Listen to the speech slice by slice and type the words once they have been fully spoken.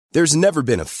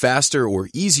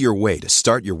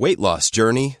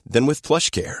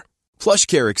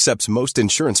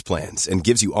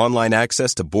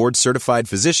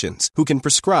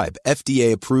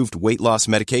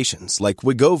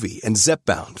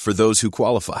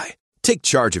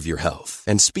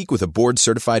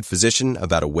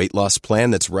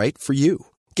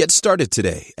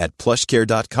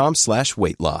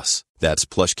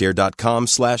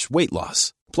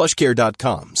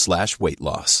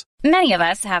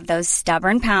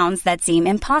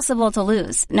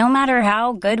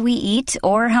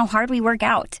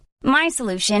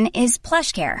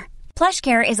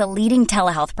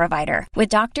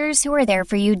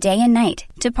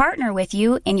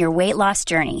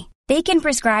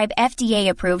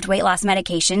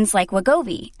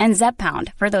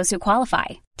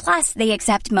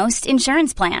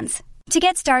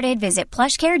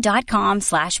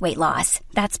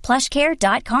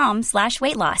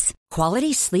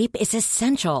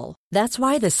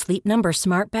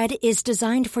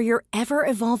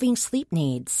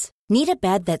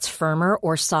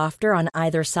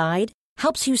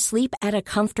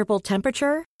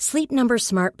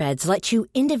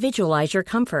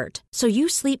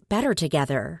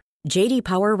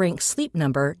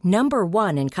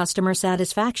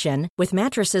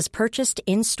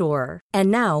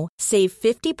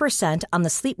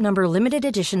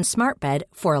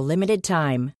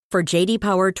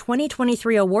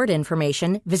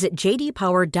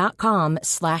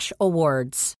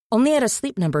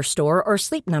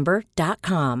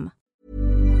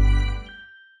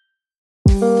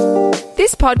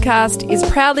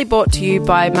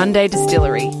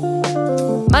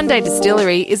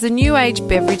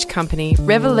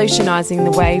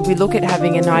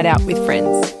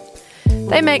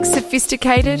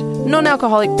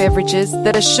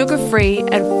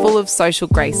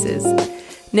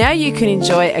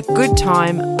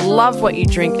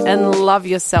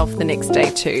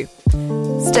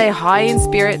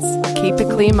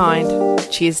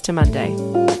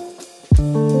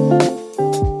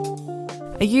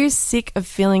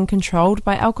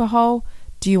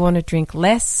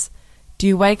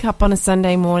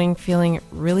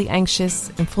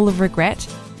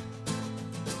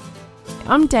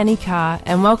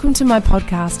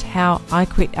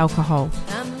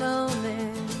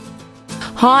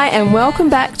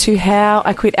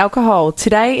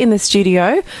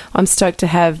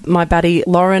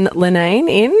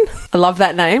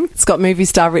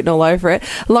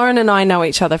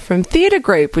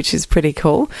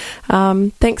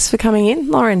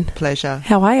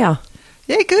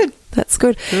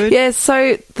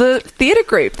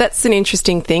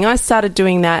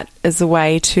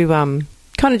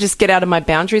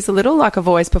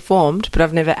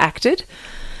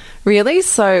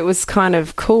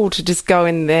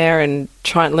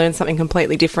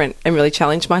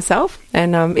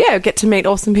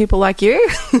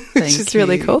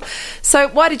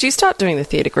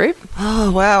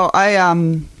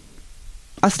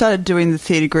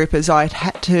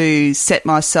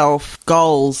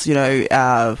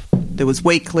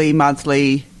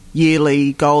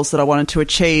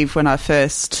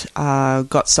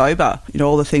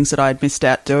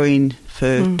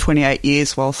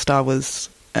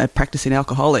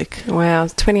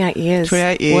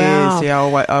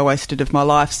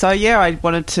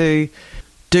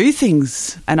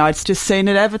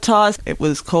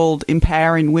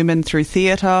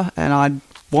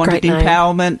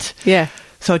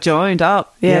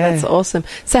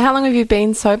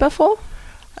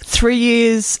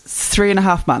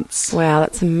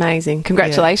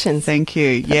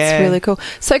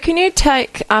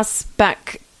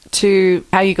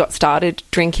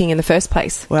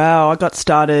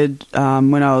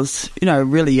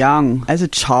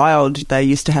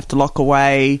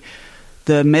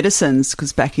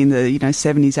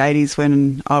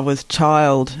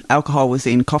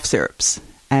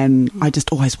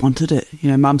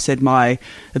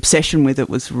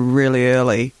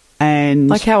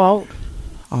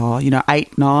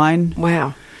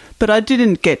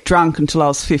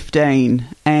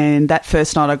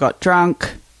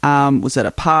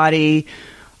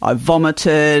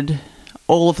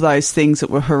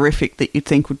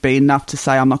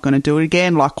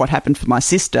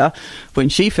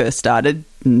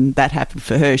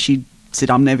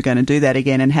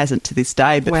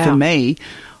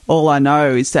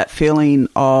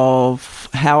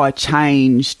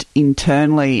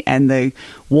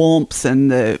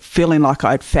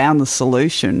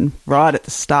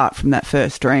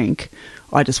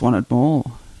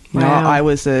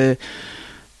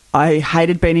I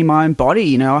hated being in my own body,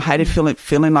 you know. I hated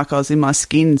feeling like I was in my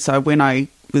skin. So when I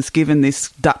was given this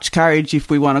Dutch courage, if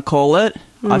we want to call it,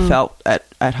 I felt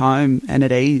at home and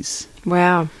at ease.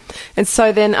 Wow. And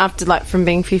so then after, like, from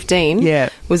being 15,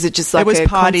 was it just like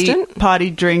constant? Party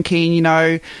drinking, you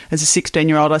know. As a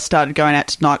 16-year-old, I started going out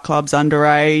to nightclubs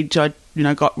underage. I, you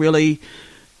know, got really...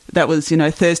 That was, you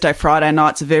know, Thursday, Friday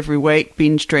nights of every week,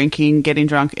 binge drinking, getting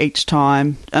drunk each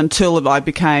time, until I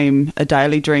became a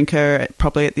daily drinker,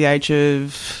 probably at the age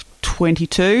of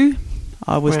 22.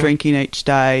 I was drinking each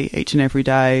and every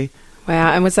day.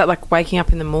 Wow. And was that like waking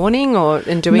up in the morning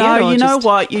and doing it? No, you know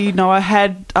what? You know, I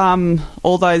had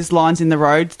all those lines in the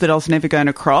road that I was never going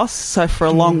to cross. So for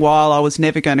a long while, I was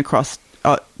never going to cross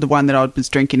the one that I was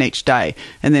drinking each day.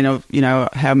 And then, you know,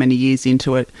 how many years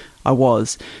into it I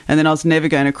was. And then I was never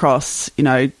going to cross, you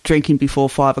know, drinking before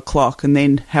 5 o'clock. And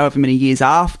then however many years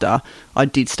after, I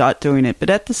did start doing it.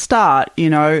 But at the start, you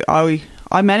know,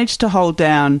 I managed to hold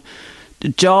down the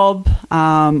job.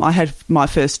 I had my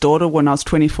first daughter when I was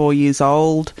 24 years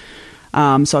old.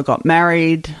 So I got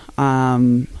married.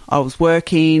 I was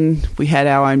working. We had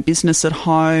our own business at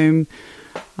home.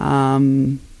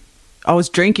 I was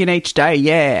drinking each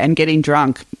day, and getting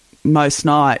drunk most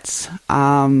nights.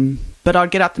 But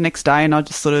I'd get up the next day and I'd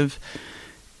just sort of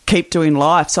keep doing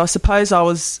life. So I suppose I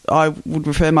would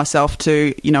refer myself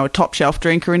to, you know, a top shelf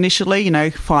drinker initially, you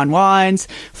know, fine wines.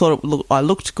 Thought I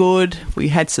looked good. We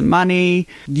had some money.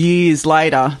 Years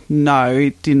later, no,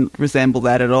 it didn't resemble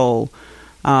that at all.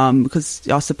 Because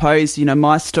I suppose, you know,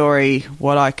 my story,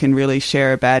 what I can really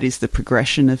share about is the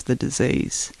progression of the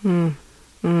disease.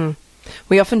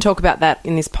 We often talk about that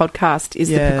in this podcast, is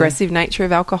the progressive nature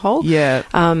of alcohol. Yeah.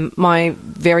 My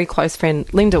very close friend,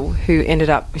 Linda, who ended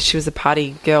up, she was a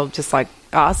party girl just like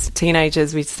us,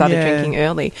 teenagers, we started drinking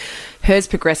early. Hers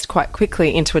progressed quite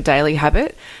quickly into a daily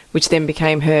habit, which then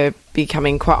became her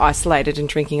becoming quite isolated and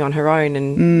drinking on her own.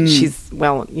 And she's,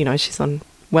 well, you know, she's on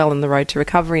the road to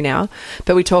recovery now.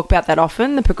 But we talk about that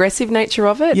often, the progressive nature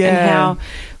of it, and how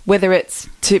whether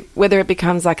it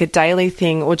becomes like a daily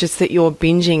thing or just that your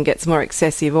binging gets more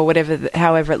excessive or whatever,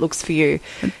 however it looks for you.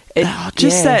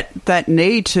 That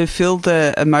need to fill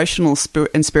the emotional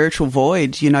and spiritual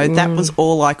void, you know, that was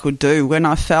all I could do when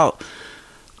I felt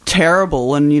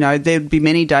terrible. And, you know, there'd be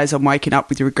many days I'm waking up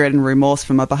with regret and remorse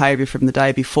for my behaviour from the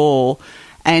day before,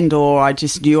 and or I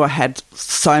just knew I had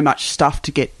so much stuff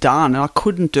to get done and I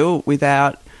couldn't do it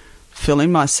without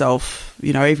filling myself,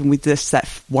 you know, even with just that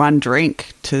one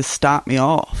drink to start me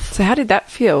off. So how did that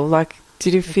feel? Like,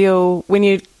 did you feel when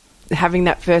you're having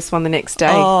that first one the next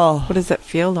day, what does that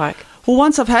feel like? Well,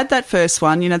 once I've had that first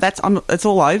one, you know, it's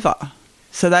all over.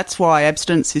 So that's why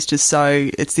abstinence is just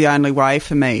it's the only way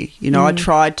for me. You know, I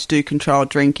tried to do controlled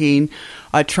drinking.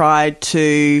 I tried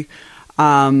to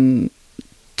only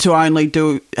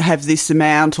have this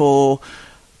amount or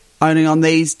only on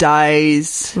these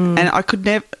days. And I could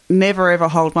never ever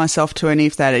hold myself to any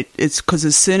of that. It's because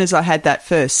as soon as I had that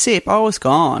first sip, I was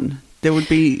gone. There would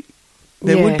be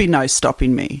no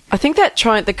stopping me. I think that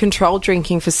the controlled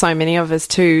drinking for so many of us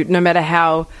too, no matter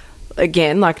how,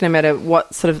 again, like no matter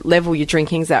what sort of level your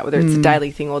drinking's at, whether it's a daily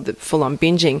thing or the full-on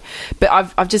binging. But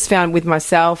I've just found with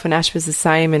myself, and Ash was the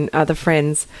same, and other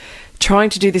friends,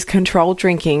 trying to do this controlled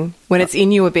drinking when it's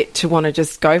in you a bit to want to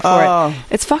just go for it.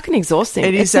 It's fucking exhausting.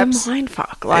 It's a mind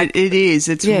fuck. Like, it is.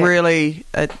 It's really...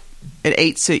 It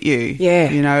eats at you. Yeah.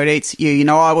 You know, it eats at you. You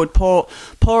know, I would pour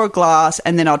a glass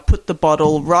and then I'd put the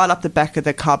bottle right up the back of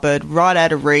the cupboard, right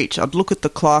out of reach. I'd look at the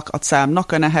clock. I'd say I'm not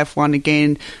going to have one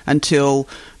again until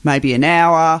maybe an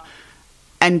hour.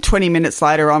 And 20 minutes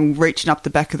later, I'm reaching up the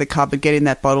back of the cupboard, getting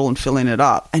that bottle and filling it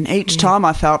up. And each time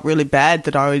I felt really bad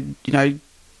that I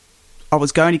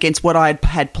was going against what I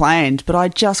had planned, but I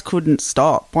just couldn't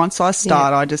stop. Once I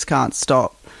start, I just can't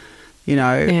stop. You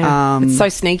know. Yeah. It's so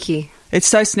sneaky. It's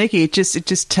so sneaky. It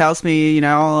just tells me, you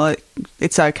know,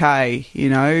 it's okay. You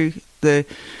know,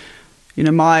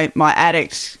 my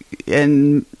addict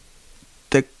and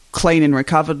the clean and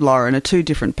recovered Lauren are two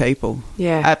different people.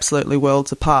 Yeah, absolutely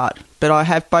worlds apart. But I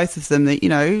have both of them that, you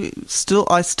know,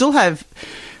 I still have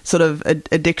sort of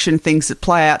addiction things that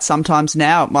play out sometimes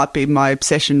now. It might be my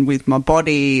obsession with my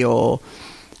body or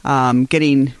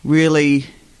getting really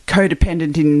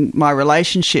codependent in my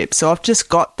relationship. So I've just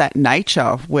got that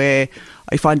nature where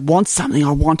if I want something,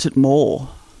 I want it more.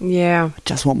 Yeah. I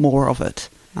just want more of it.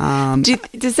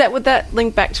 Would that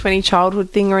link back to any childhood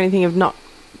thing or anything of not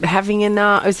having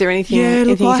enough? Is there anything? Yeah,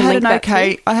 look, I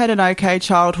had an okay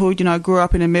childhood. You know, I grew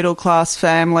up in a middle class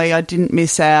family. I didn't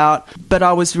miss out, but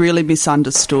I was really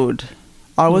misunderstood.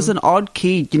 I was an odd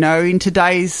kid. You know, in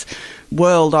today's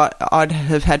world, I'd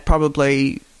have had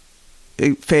probably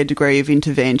a fair degree of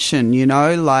intervention, you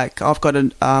know. Like I've got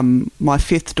my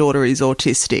fifth daughter is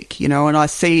autistic, you know, and I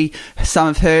see some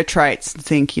of her traits and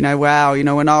think, you know, wow, you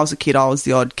know, when I was a kid, I was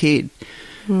the odd kid.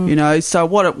 You know, so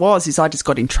what it was is I just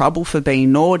got in trouble for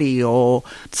being naughty, so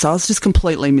I was just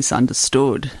completely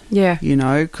misunderstood. Yeah, you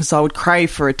know, because I would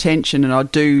crave for attention and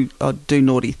I'd do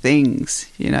naughty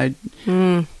things. You know,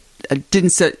 I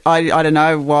didn't. I don't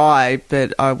know why,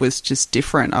 but I was just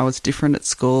different. I was different at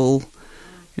school.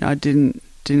 You know, I didn't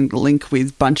link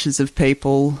with bunches of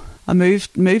people. I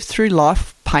moved through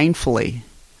life painfully.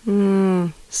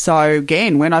 So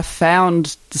again, when I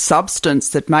found the substance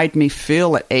that made me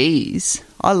feel at ease,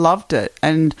 I loved it.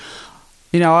 And,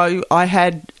 you know, I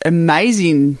had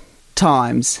amazing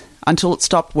times until it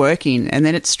stopped working and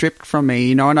then it stripped from me,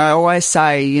 you know. And I always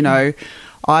say, you know,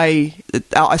 I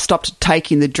stopped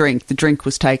taking the drink. The drink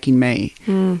was taking me.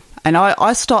 And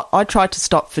I tried to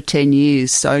stop for 10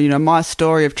 years. So, you know, my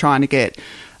story of trying to get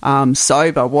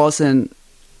sober wasn't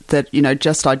that, you know,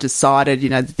 just I decided, you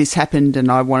know, that this happened and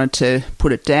I wanted to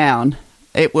put it down.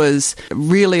 It was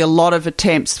really a lot of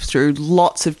attempts through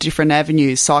lots of different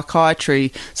avenues: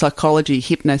 psychiatry, psychology,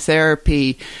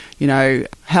 hypnotherapy, you know,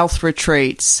 health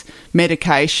retreats,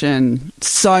 medication,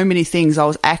 so many things. I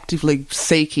was actively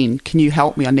seeking, can you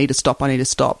help me? I need to stop.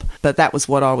 But that was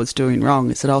what I was doing wrong,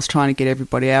 is that I was trying to get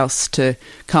everybody else to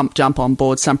jump on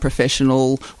board, some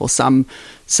professional or some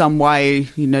way,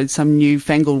 you know, some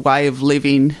newfangled way of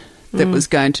living that was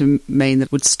going to mean that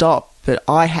it would stop. But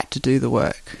I had to do the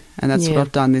work. And that's what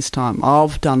I've done this time.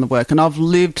 I've done the work and I've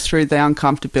lived through the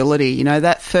uncomfortability. You know,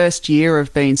 that first year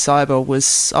of being sober was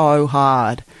so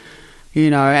hard, you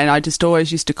know, and I just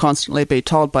always used to constantly be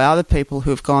told by other people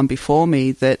who have gone before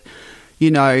me that,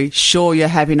 you know, sure, you're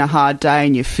having a hard day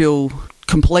and you feel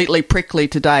completely prickly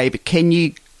today, but can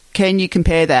you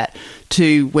compare that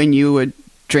to when you were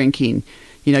drinking?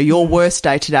 You know, your worst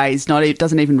day today it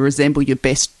doesn't even resemble your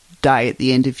best day at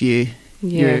the end of your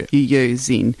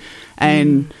using.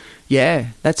 And yeah,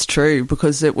 that's true,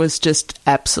 because it was just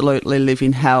absolutely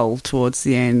living hell towards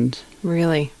the end.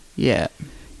 Really? Yeah.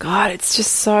 God, it's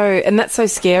just so, and that's so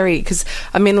scary, because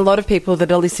I mean, a lot of people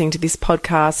that are listening to this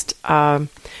podcast are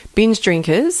binge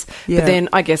drinkers, but then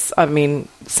I guess, I mean,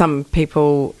 some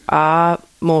people are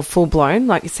more full-blown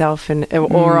like yourself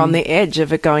or on the edge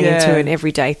of it going into an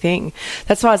everyday thing.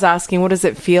 That's why I was asking, what does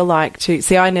it feel like to...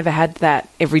 See, I never had that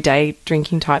everyday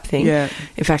drinking type thing. Yeah.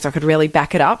 In fact, I could really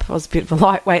back it up. I was a bit of a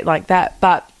lightweight like that.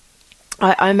 But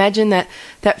I imagine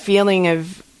that feeling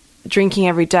of drinking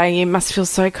every day, you must feel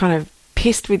so kind of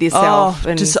pissed with yourself.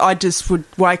 I just would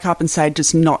wake up and say,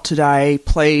 just not today,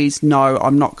 please, no,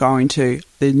 I'm not going to.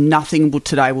 Nothing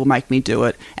today will make me do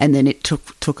it. And then it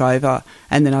took over,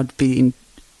 and then I'd be in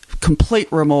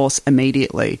complete remorse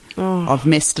immediately. I've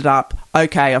messed it up.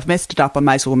 Okay, I've messed it up. I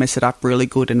may as well mess it up really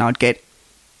good, and I'd get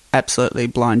absolutely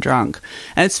blind drunk.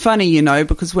 And it's funny, you know,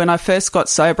 because when I first got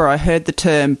sober, I heard the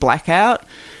term blackout,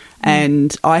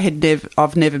 and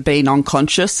I've never been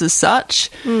unconscious as such.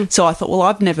 So I thought, well,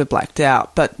 I've never blacked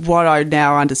out. But what I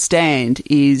now understand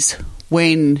is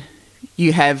when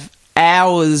you have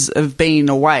hours of being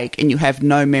awake and you have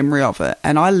no memory of it.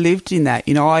 And I lived in that.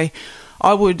 You know, I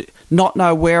would not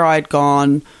know where I'd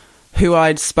gone, who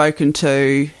I'd spoken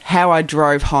to, how I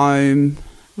drove home.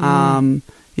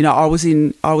 You know, I was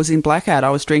in blackout. I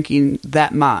was drinking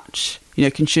that much, you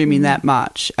know, consuming that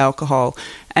much alcohol.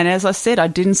 And as I said, I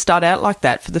didn't start out like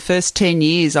that. For the first 10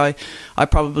 years, I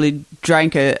probably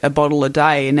drank a bottle a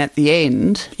day. And at the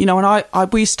end, you know,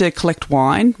 and we used to collect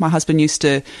wine. My husband used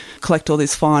to collect all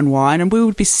this fine wine, and we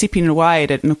would be sipping away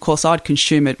at it. And, of course, I'd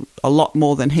consume it a lot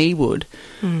more than he would.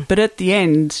 But at the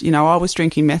end, you know, I was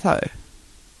drinking metho.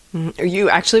 You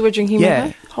actually were drinking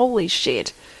metho? Holy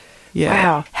shit. Yeah.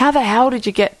 Wow. How the hell did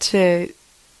you get to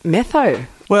metho?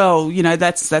 Well, you know,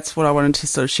 that's what I wanted to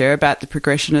sort of share about the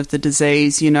progression of the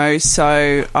disease, you know.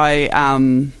 So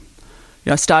I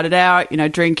started out, you know,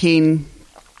 drinking,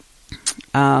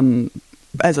 as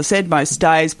I said, most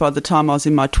days. By the time I was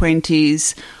in my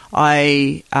 20s,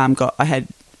 I had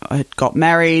got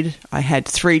married. I had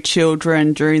 3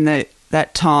 children during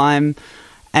that time,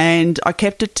 and I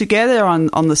kept it together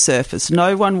on the surface.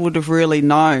 No one would have really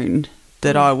known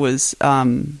that I was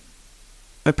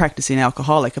a practicing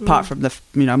alcoholic, apart from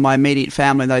my immediate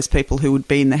family, those people who would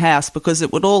be in the house, because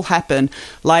it would all happen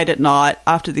late at night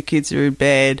after the kids are in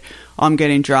bed. I'm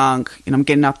getting drunk and I'm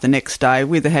getting up the next day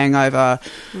with a hangover,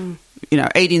 you know,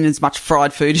 eating as much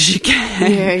fried food as you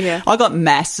can. I got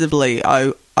massively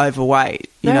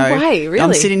overweight. No way, really?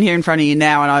 I'm sitting here in front of you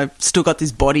now and I've still got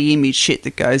this body image shit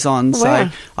that goes on. Wow. So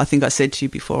I think I said to you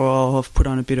before, I've put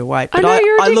on a bit of weight. I But know,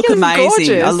 you're I look ridiculous, amazing.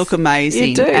 gorgeous. I look amazing.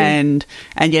 You do. And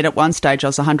yet at one stage I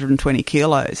was 120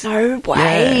 kilos. No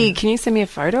way. Yeah. Can you send me a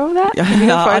photo of that? Have you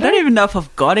got a I photo? don't even know if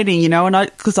I've got any,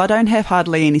 because I don't have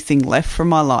hardly anything left from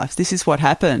my life. This is what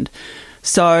happened.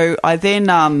 So I then...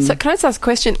 So can I just ask a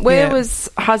question? Where was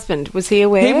husband? Was he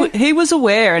aware? He was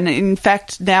aware, and in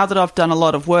fact, now that I've done a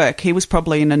lot of work, he was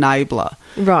probably an enabler.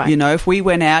 Right. If we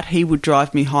went out, he would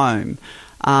drive me home.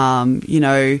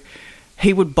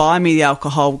 He would buy me the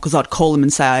alcohol because I'd call him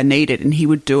and say I need it, and he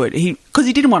would do it. Because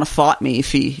he didn't want to fight me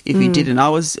if he didn't. I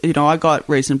was, I got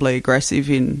reasonably aggressive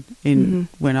in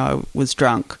when I was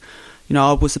drunk.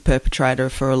 I was a perpetrator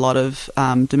for a lot of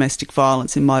domestic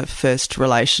violence in my first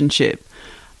relationship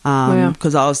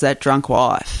because I was that drunk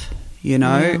wife,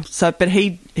 Wow. So, but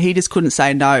he just couldn't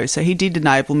say no. So he did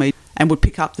enable me and would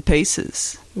pick up the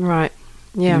pieces. Right.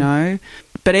 Yeah.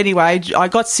 But anyway, I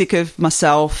got sick of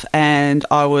myself and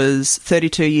I was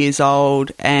 32 years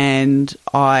old and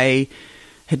I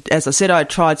had, as I said, I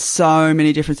tried so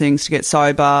many different things to get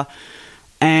sober.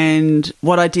 And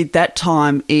what I did that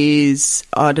time is,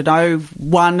 I don't know,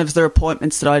 one of the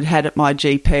appointments that I'd had at my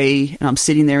GP, and I'm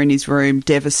sitting there in his room,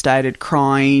 devastated,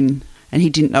 crying, and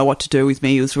he didn't know what to do with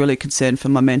me. He was really concerned for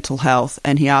my mental health,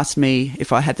 and he asked me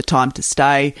if I had the time to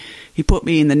stay. He put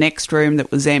me in the next room that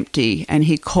was empty, and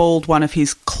he called one of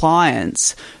his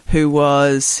clients,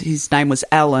 his name was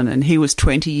Alan, and he was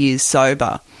 20 years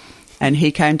sober. And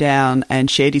he came down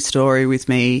and shared his story with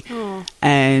me,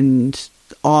 and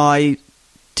I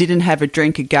didn't have a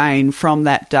drink again from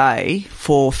that day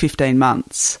for 15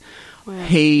 months. Wow.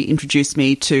 He introduced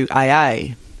me to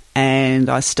AA, and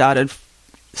I started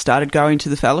going to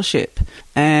the fellowship,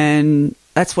 and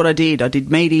that's what I did. I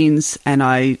did meetings and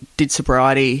I did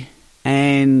sobriety,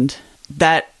 and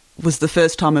that was the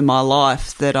first time in my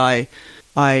life that I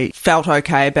felt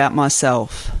okay about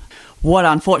myself. What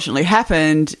unfortunately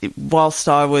happened whilst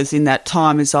I was in that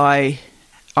time is I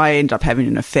ended up having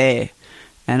an affair.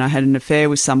 And I had an affair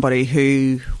with somebody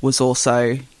who was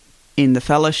also in the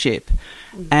fellowship.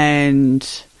 And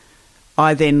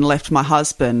I then left my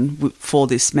husband for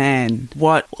this man.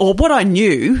 What I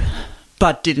knew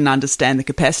but didn't understand the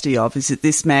capacity of is that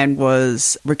this man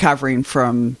was recovering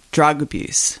from drug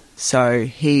abuse. So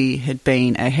he had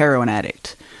been a heroin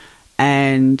addict.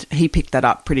 And he picked that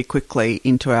up pretty quickly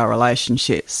into our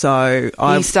relationship. So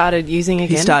He started using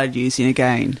again? He started using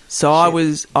again. So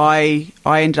I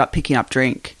ended up picking up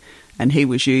drink and he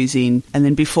was using. And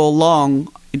then before long,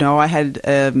 I had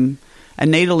a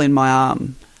needle in my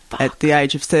arm. Fuck. At the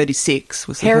age of 36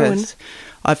 was the heroin.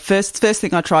 First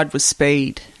thing I tried was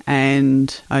speed,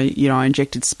 and I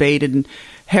injected speed and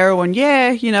heroin.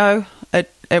 Yeah,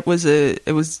 it was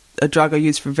a drug I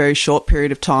used for a very short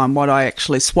period of time. What I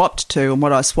actually swapped to and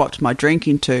what I swapped my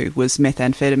drinking to was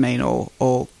methamphetamine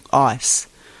or ice.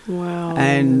 Wow.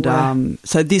 And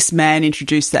so this man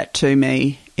introduced that to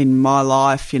me in my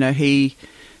life. He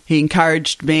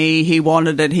encouraged me. He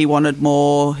wanted it. He wanted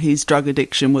more. His drug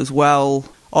addiction was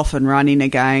off and running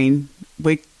again.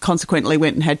 We consequently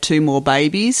went and had 2 more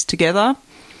babies together.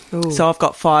 Ooh. So I've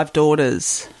got 5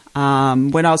 daughters.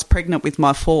 When I was pregnant with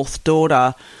my 4th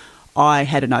daughter, I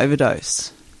had an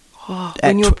overdose. Oh,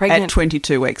 when you were pregnant? At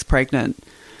 22 weeks pregnant.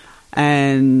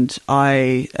 And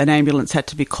an ambulance had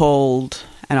to be called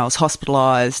and I was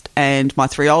hospitalised, and my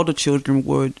 3 older children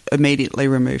were immediately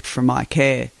removed from my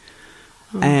care.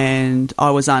 Oh. And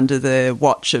I was under the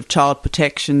watch of Child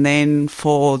Protection then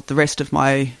for the rest of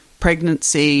my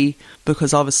pregnancy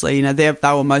because obviously, they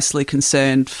were mostly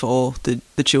concerned for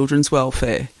the children's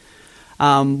welfare.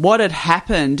 What had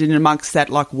happened in amongst that,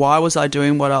 why was I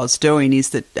doing what I was doing, is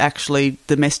that actually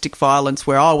domestic violence,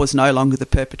 where I was no longer the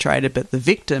perpetrator but the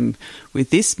victim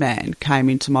with this man, came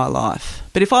into my life.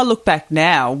 But if I look back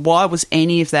now, why was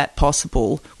any of that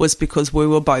possible was because we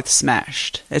were both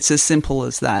smashed. It's as simple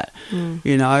as that.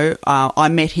 I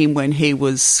met him when he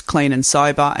was clean and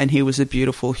sober and he was a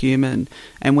beautiful human.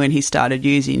 And when he started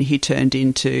using, he turned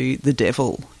into the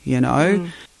devil,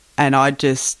 And I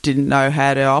just didn't know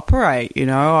how to operate,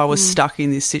 I was stuck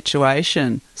in this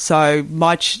situation. So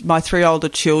my 3 older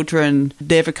children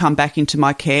never come back into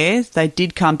my care. They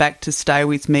did come back to stay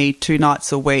with me 2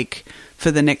 nights a week for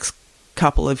the next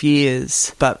couple of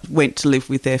years, but went to live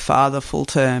with their father full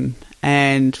term.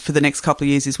 And for the next couple of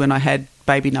years is when I had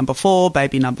baby number 4,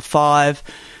 baby number 5,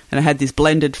 and I had this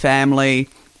blended family,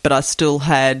 but I still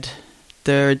had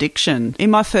their addiction.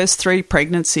 In my first 3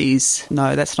 pregnancies,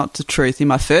 no, that's not the truth. In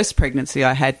my first pregnancy,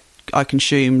 I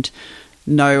consumed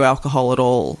no alcohol at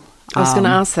all. I was going to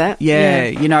ask that. Yeah,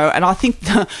 you know, and I think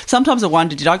sometimes I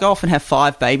wonder, did I go off and have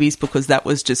 5 babies because that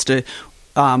was just an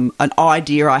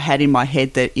idea I had in my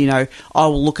head that, you know, I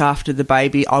will look after the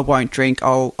baby, I won't drink,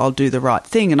 I'll do the right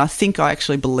thing. And I think I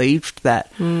actually believed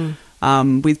that.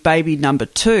 With baby number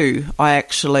 2, I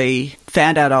actually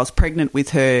found out I was pregnant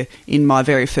with her in my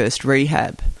very first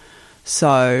rehab.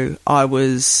 So I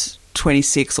was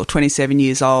 26 or 27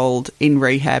 years old in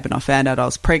rehab, and I found out I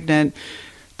was pregnant,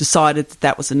 decided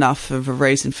that was enough of a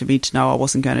reason for me to know I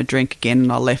wasn't going to drink again,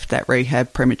 and I left that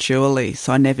rehab prematurely,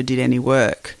 so I never did any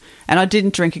work. And I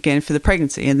didn't drink again for the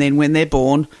pregnancy, and then when they're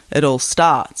born, it all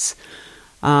starts.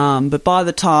 But by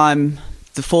the time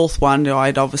the 4th one,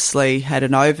 I'd obviously had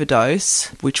an overdose,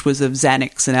 which was of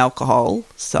Xanax and alcohol.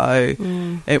 So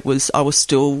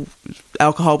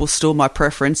alcohol was still my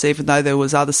preference, even though there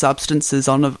was other substances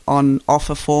on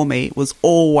offer for me. It was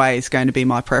always going to be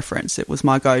my preference. It was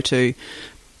my go-to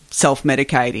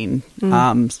self-medicating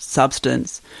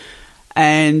substance.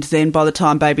 And then by the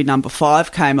time baby number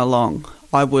 5 came along,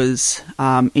 I was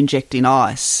injecting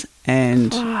ice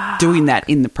and doing that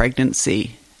in the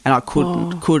pregnancy, and I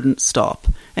couldn't stop.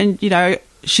 And, you know,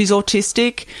 she's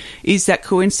autistic. Is that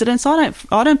coincidence? I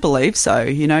don't believe so.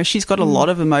 You know, she's got a lot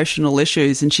of emotional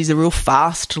issues, and she's a real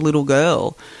fast little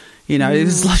girl. You know,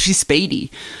 it's like she's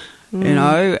speedy, you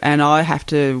know, and I have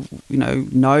to, you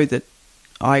know that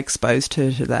I exposed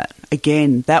her to that.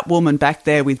 Again, that woman back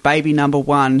there with baby number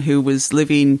 1 who was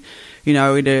living, you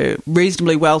know, in a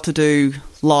reasonably well-to-do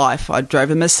life. I drove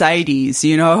a Mercedes,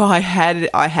 you know, I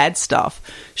had stuff.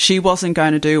 She wasn't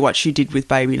going to do what she did with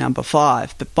baby number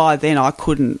 5, but by then I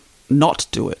couldn't not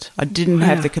do it. I didn't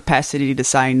have the capacity to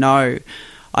say no.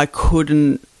 I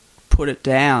couldn't put it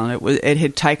down. It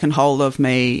had taken hold of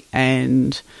me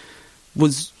and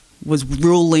was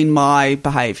ruling my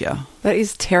behaviour. That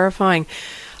is terrifying.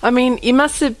 I mean, there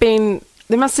must have been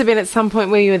at some point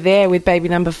where you were there with baby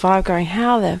number 5 going,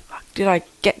 how the fuck did I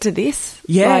get to this?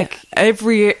 Yeah, like,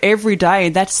 every day.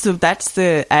 That's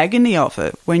the agony of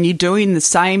it. When you're doing the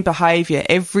same behaviour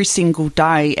every single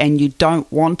day and you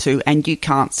don't want to and you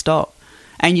can't stop.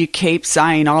 And you keep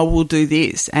saying, I will do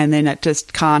this, and then it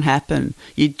just can't happen.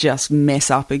 You just mess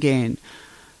up again.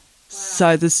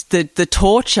 So the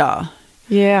torture.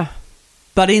 Yeah.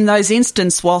 But in those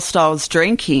instances, whilst I was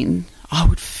drinking, I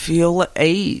would feel at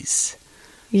ease.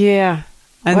 Yeah.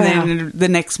 And then the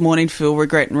next morning feel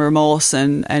regret and remorse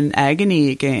and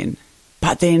agony again.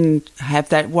 But then have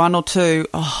that 1 or 2,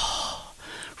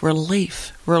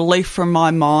 relief from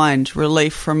my mind,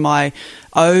 relief from my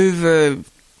over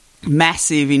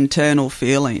massive internal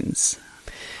feelings.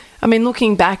 I mean,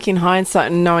 looking back in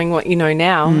hindsight and knowing what you know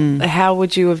now, how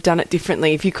would you have done it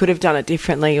differently if you could have done it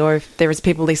differently, or if there is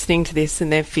people listening to this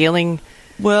and they're feeling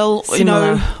similar? You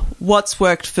know, what's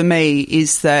worked for me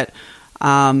is that,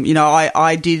 you know,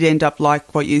 I did end up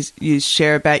like what you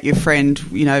share about your friend,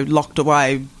 you know, locked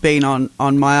away, being on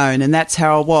my own, and that's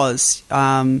how I was.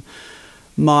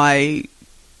 My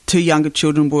 2 younger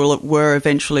children were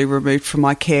eventually removed from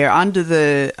my care under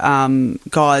the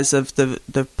guise of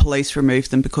the police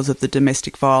removed them because of the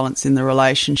domestic violence in the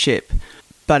relationship.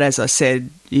 But as I said,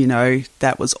 you know,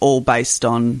 that was all based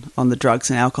on the drugs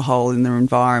and alcohol in their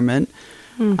environment.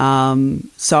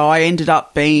 So I ended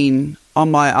up being on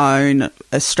my own,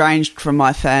 estranged from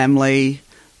my family,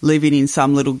 living in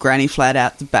some little granny flat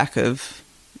out the back of,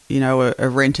 you know, a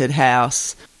rented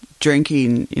house,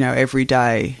 drinking, you know, every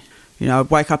day. You know,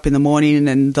 I'd wake up in the morning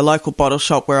and the local bottle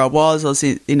shop where I was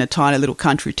in a tiny little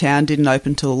country town, didn't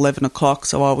open till 11 o'clock,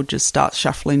 so I would just start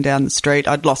shuffling down the street.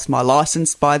 I'd lost my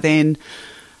licence by then.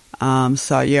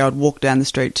 So, yeah, I'd walk down the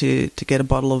street to get a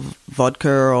bottle of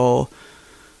vodka or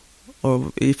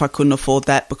if I couldn't afford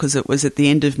that because it was at the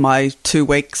end of my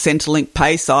 2-week Centrelink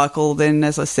pay cycle, then,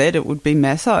 as I said, it would be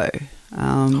Meso.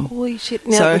 Holy shit.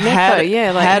 Now, so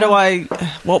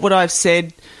Meso, what would I have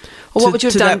said or what would you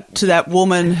have done to that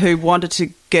woman who wanted to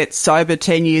get sober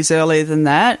 10 years earlier than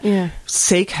that? Yeah.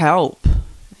 Seek help.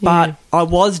 But I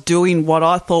was doing what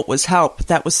I thought was help.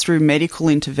 That was through medical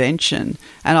intervention.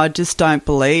 And I just don't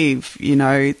believe, you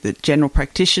know, that general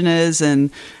practitioners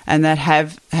and that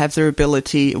have their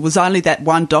ability. It was only that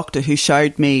one doctor who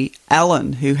showed me,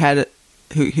 Alan, who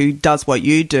does what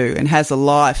you do and had a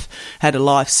life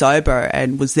sober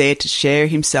and was there to share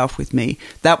himself with me.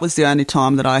 That was the only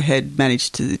time that I had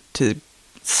managed to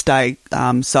stay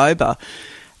sober.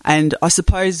 And I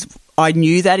suppose I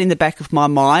knew that in the back of my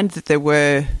mind, that there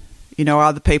were, you know,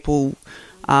 other people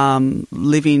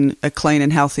living a clean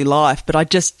and healthy life. But I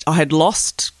had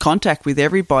lost contact with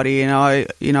everybody, and I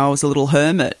was a little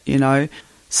hermit, you know.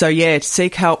 So, yeah, to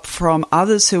seek help from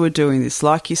others who are doing this,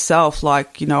 like yourself.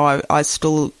 Like, you know, I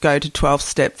still go to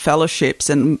 12-step fellowships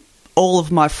and all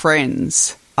of my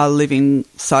friends are living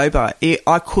sober.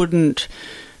 I couldn't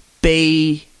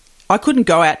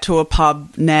go out to a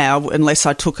pub now unless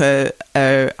I took a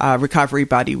recovery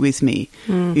buddy with me.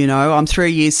 You know, I'm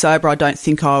 3 years sober. I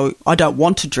don't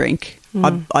want to drink.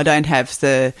 I don't have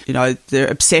the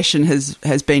obsession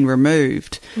has been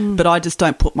removed, but I just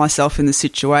don't put myself in the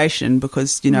situation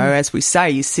because, you know, as we say,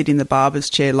 you sit in the barber's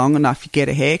chair long enough, you get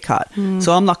a haircut.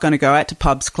 So I'm not going to go out to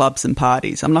pubs, clubs and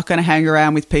parties. I'm not going to hang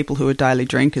around with people who are daily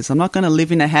drinkers. I'm not going to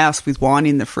live in a house with wine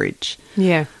in the fridge.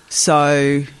 Yeah.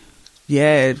 So,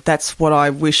 yeah, that's what I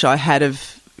wish I had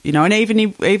of, you know, and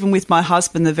even with my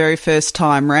husband the very first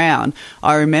time round,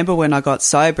 I remember when I got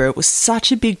sober, it was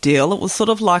such a big deal. It was sort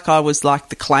of like I was like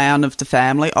the clown of the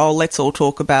family. Oh, let's all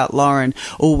talk about Lauren.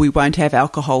 Or we won't have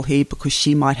alcohol here because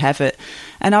she might have it.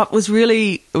 And it was a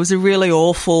really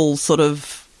awful sort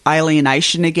of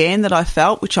alienation again that I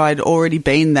felt, which I'd already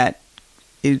been that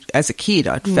as a kid.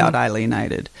 I'd felt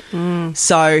alienated.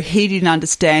 So he didn't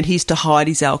understand. He used to hide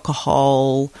his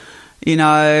alcohol. You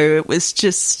know, it was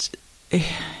just...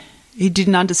 He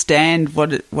didn't understand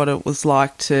what it was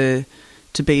like to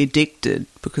be addicted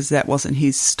because that wasn't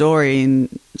his story,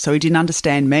 and so he didn't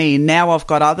understand me. And now I've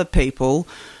got other people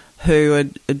who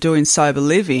are doing sober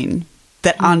living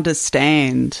that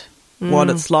understand what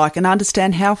it's like and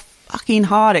understand how fucking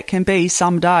hard it can be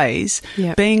some days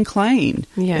being clean.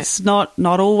 It's not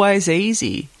always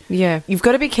easy. Yeah, you've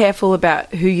got to be careful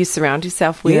about who you surround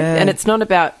yourself with, and it's not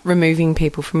about removing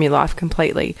people from your life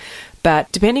completely.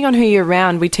 But depending on who you're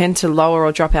around, we tend to lower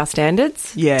or drop our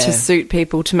standards to suit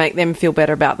people, to make them feel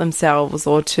better about themselves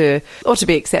or to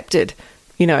be accepted,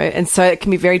 you know. And so it can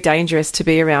be very dangerous to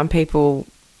be around people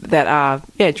that are,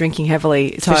 drinking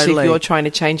heavily, especially if you're trying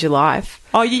to change your life.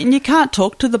 Oh, and you can't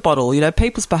talk to the bottle. You know,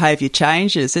 people's behaviour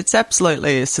changes. It's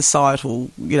absolutely a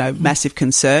societal, you know, massive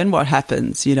concern what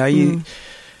happens. You know,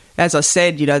 as I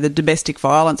said, you know, the domestic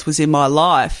violence was in my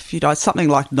life. You know, something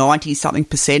like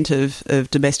 90-something%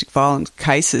 of domestic violence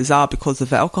cases are because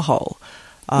of alcohol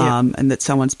and that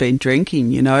someone's been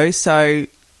drinking, you know. So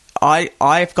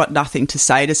I've got nothing to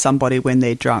say to somebody when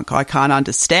they're drunk. I can't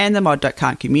understand them.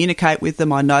 Can't communicate with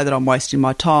them. I know that I'm wasting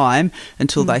my time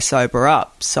until they sober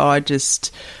up. So I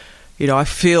just... You know, I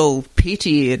feel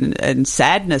pity and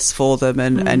sadness for them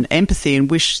and empathy and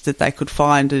wish that they could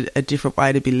find a different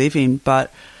way to be living.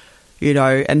 But... You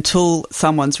know, until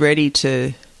someone's ready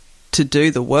to do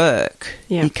the work,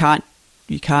 you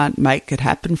can't make it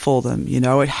happen for them. You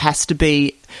know, it has to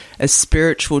be a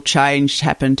spiritual change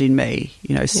happened in me.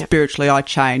 You know, spiritually I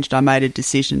changed. I made a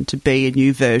decision to be a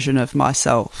new version of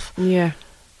myself. Yeah.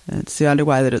 And it's the only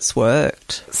way that it's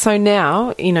worked. So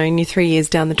now, you know, in your 3 years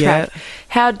down the track,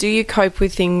 how do you cope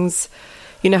with things?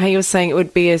 You know, how you were saying it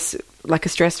would be like a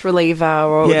stress reliever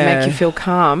or it would make you feel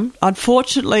calm.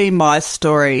 Unfortunately, my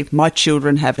story, my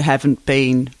children haven't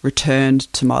been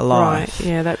returned to my life. Right,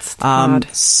 yeah, that's hard.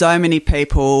 So many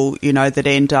people, you know, that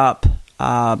end up,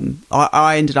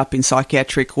 I ended up in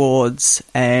psychiatric wards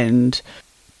and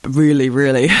really,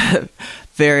 really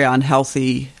very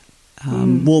unhealthy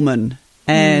woman.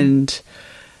 And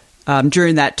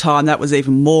during that time, that was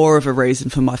even more of a reason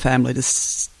for my family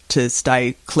to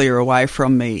stay clear away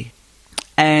from me.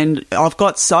 And I've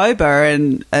got sober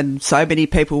and so many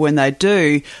people, when they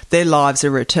do, their lives are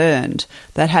returned.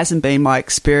 That hasn't been my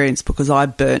experience because I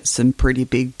burnt some pretty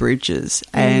big bridges.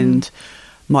 And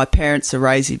my parents are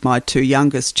raising my two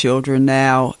youngest children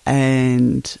now,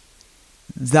 and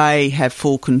they have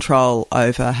full control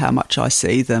over how much I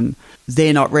see them.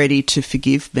 They're not ready to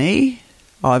forgive me.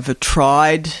 I've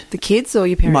tried. The kids or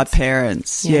your parents? My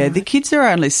parents, yeah. The kids are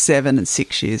only 7 and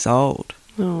 6 years old.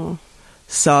 Oh.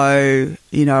 So,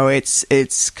 you know,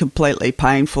 it's completely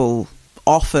painful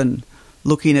often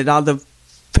looking at other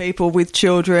people with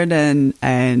children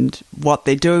and what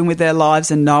they're doing with their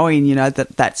lives and knowing, you know,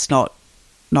 that that's not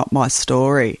my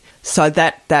story. So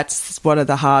that's one of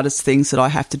the hardest things that I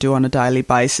have to do on a daily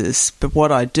basis. But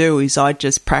what I do is I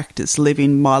just practice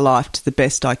living my life to the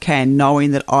best I can,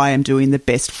 knowing that I am doing the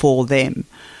best for them.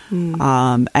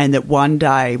 And that one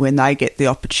day when they get the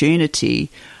opportunity,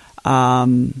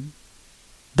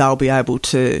 they'll be able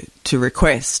to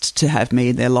request to have me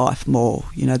in their life more.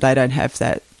 You know, they don't have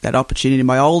that opportunity.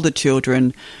 My older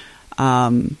children,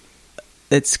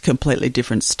 it's a completely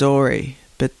different story.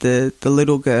 But the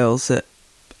little girls that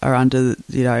are under,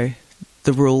 you know,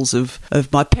 the rules of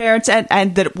my parents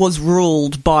and that it was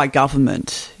ruled by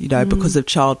government, you know, because of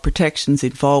Child Protection's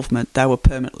involvement, they were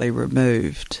permanently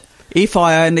removed. If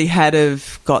I only had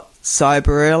have got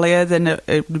sober earlier, then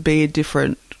it would be a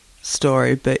different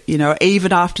story. But, you know,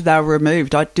 even after they were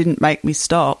removed, it didn't make me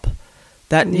stop.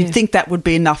 You'd think that would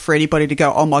be enough for anybody to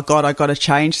go, oh, my God, I got to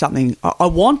change something. I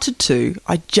wanted to.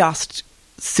 I just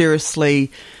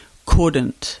seriously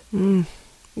couldn't. So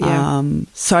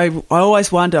I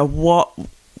always wonder what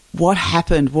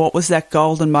happened? What was that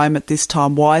golden moment this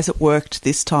time? Why has it worked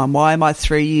this time? Why am I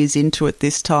 3 years into it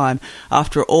this time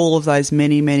after all of those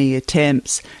many, many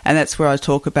attempts? And that's where I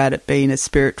talk about it being a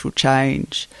spiritual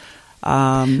change.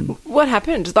 What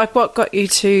happened? Like, what got you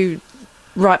to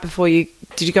right before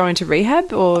did you go into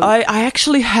rehab? Or I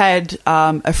actually had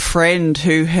a friend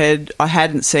who I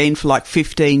hadn't seen for like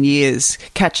 15 years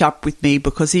catch up with me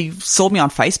because he saw me on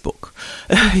Facebook,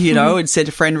 you know, and sent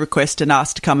a friend request and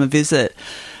asked to come and visit.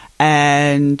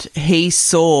 And he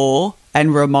saw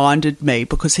and reminded me,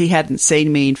 because he hadn't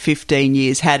seen me in 15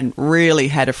 years, hadn't really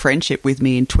had a friendship with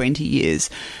me in 20 years.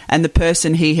 And the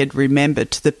person he had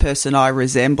remembered, the person I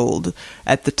resembled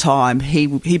at the time,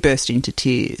 he burst into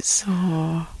tears.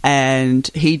 Oh. And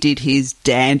he did his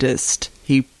damnedest.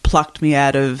 He plucked me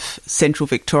out of central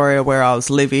Victoria where I was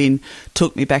living,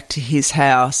 took me back to his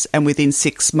house, and within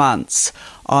 6 months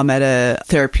I'm at a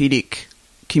therapeutic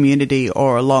community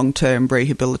or a long-term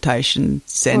rehabilitation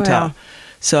centre. Wow.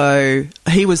 So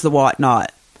he was the white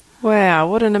knight. Wow,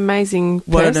 what an amazing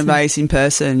person. What an amazing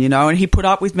person, you know. And he put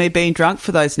up with me being drunk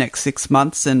for those next 6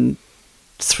 months and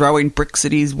throwing bricks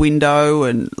at his window.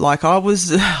 And, like, I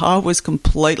was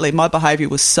completely, my behaviour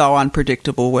was so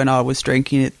unpredictable when I was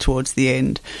drinking it towards the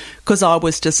end, because I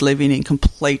was just living in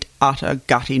complete, utter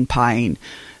gutting pain.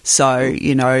 So,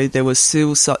 you know, there was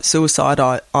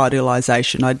suicide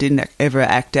idealisation. I didn't ever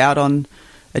act out on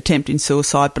attempting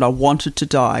suicide, but I wanted to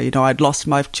die. You know, I'd lost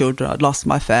my children, I'd lost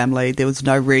my family. There was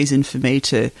no reason for me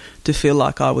to feel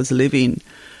like I was living.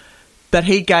 But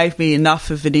he gave me enough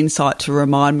of an insight to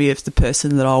remind me of the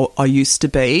person that I used to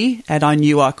be, and I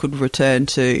knew I could return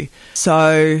to.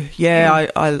 So,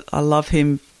 I love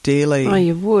him dearly. Oh,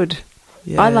 you would.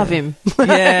 Yeah. I love him. Yeah,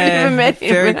 never met him.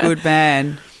 Very good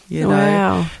man. You know.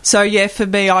 Wow. So, yeah, for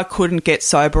me, I couldn't get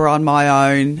sober on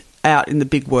my own out in the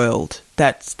big world.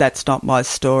 That's not my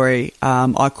story.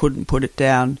 I couldn't put it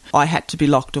down. I had to be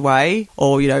locked away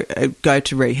or, you know, go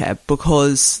to rehab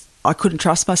because I couldn't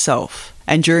trust myself.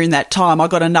 And during that time, I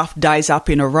got enough days up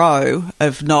in a row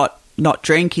of not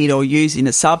drinking or using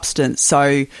a substance,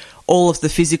 so all of the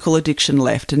physical addiction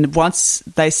left. And once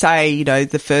they say, you know,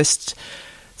 the first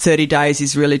 30 days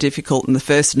is really difficult, and the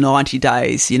first 90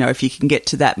 days, you know, if you can get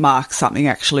to that mark, something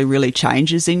actually really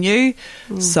changes in you.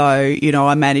 So, you know,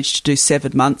 I managed to do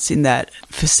 7 months in that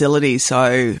facility.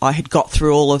 So I had got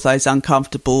through all of those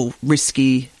uncomfortable,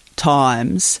 risky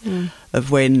times of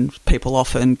when people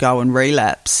often go and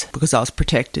relapse, because I was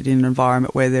protected in an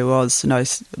environment where there was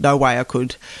no way I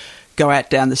could go out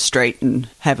down the street and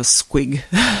have a squig.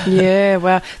 Yeah,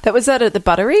 wow. Was that at the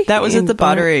Buttery? That was at the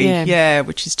Buttery, yeah,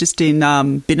 which is just in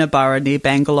Binnaburra near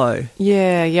Bangalore.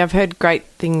 Yeah, I've heard great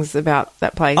things about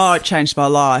that place. Oh, it changed my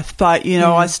life. But, you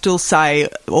know, I still say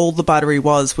all the Buttery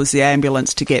was the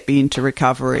ambulance to get me into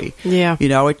recovery. Yeah. You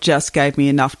know, it just gave me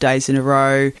enough days in a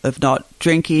row of not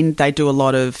drinking. They do a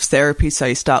lot of therapy, so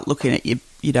you start looking at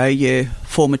your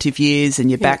formative years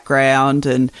and your background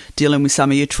and dealing with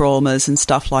some of your traumas and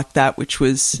stuff like that, which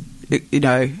was, you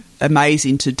know,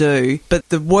 amazing to do. But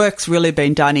the work's really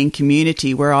been done in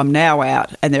community where I'm now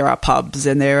out, and there are pubs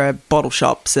and there are bottle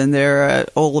shops and there are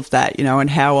all of that, you know, and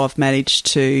how I've managed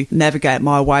to navigate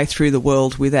my way through the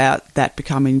world without that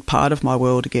becoming part of my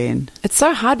world again. It's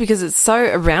so hard because it's so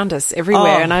around us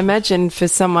everywhere. And I imagine for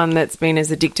someone that's been as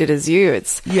addicted as you,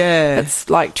 it's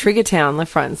like Trigger Town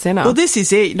left, right and centre. Well, this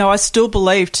is it. You know, I still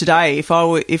believe today if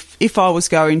I was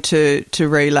going to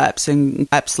relapse, and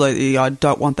absolutely I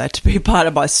don't want that to be a part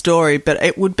of my story, but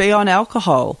it would be on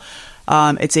alcohol.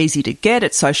 It's easy to get.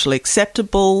 It's socially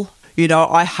acceptable. You know,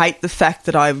 I hate the fact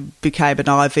that I became an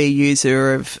IV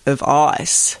user of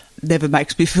ice. Never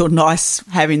makes me feel nice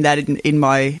having that in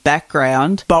my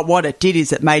background. But what it did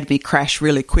is it made me crash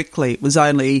really quickly. It was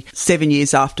only 7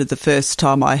 years after the first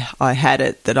time I had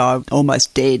it that I'm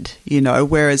almost dead, you know,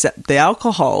 whereas the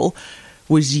alcohol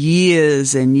was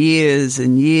years and years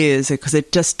and years, because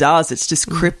it just does. It's just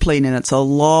crippling, and it's a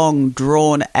long,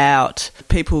 drawn out.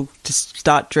 People just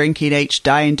start drinking each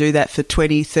day and do that for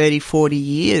 20, 30, 40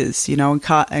 years, you know,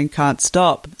 and can't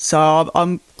stop. So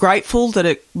I'm grateful that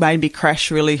it made me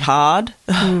crash really hard,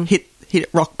 hit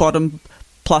rock bottom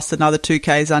plus another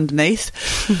 2Ks underneath.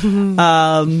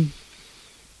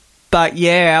 But,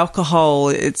 yeah, alcohol,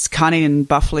 it's cunning and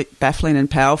baffling and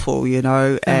powerful, you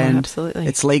know, and absolutely.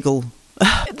 It's legal.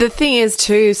 The thing is,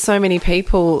 too, so many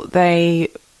people,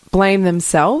 they blame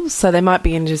themselves. So they might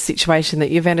be in a situation that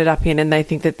you've ended up in and they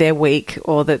think that they're weak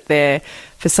or that they're,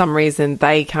 for some reason,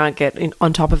 they can't get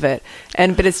on top of it.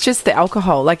 But it's just the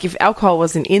alcohol. Like, if alcohol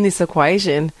wasn't in this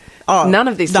equation, none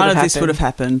of this would have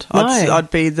happened. No. I'd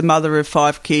be the mother of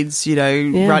 5 kids,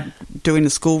 doing the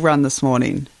school run this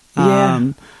morning.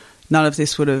 Yeah. None of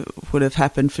this would have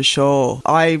happened for sure.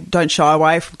 I don't shy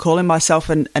away from calling myself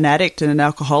an addict and an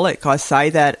alcoholic. I say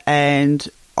that, and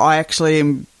I actually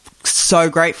am so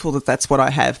grateful that that's what I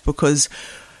have, because,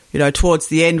 towards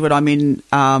the end when I'm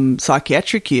in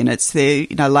psychiatric units, they're,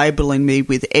 labelling me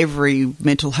with every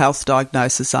mental health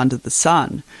diagnosis under the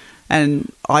sun.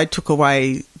 And I took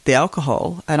away the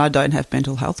alcohol and I don't have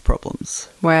mental health problems.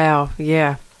 Wow,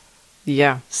 yeah.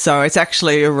 Yeah. So it's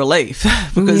actually a relief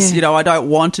because, I don't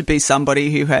want to be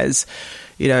somebody who has,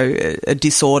 a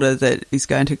disorder that is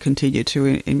going to continue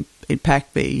to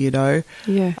impact me,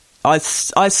 Yeah. I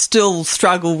still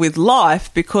struggle with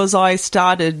life because I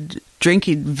started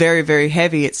drinking very, very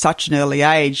heavy at such an early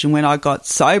age. And when I got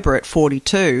sober at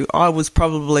 42, I was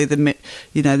probably the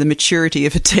maturity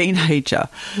of a teenager.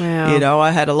 Wow.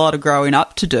 I had a lot of growing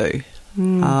up to do.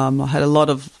 I had a lot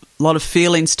of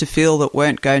feelings to feel that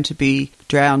weren't going to be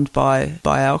drowned by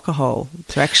alcohol,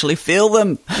 to actually feel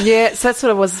them. Yeah, so that's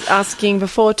what I was asking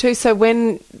before too. So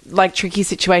when, tricky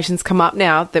situations come up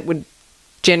now that would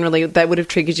have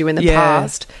triggered you in the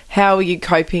past, how are you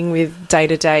coping with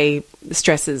day-to-day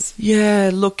stresses?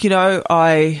 Yeah, look,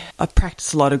 I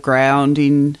practice a lot of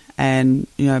grounding and,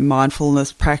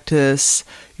 mindfulness practice.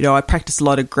 I practice a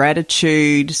lot of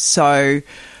gratitude, so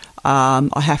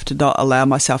I have to not allow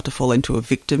myself to fall into a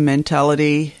victim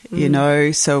mentality,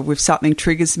 So if something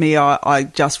triggers me, I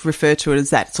just refer to it as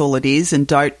that's all it is, and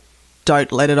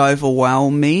don't let it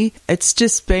overwhelm me. It's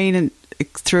just been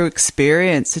through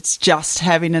experience. It's just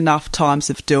having enough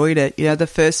times of doing it. The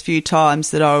first few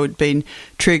times that I had been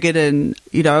triggered and,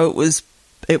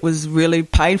 it was really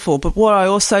painful. But what I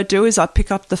also do is I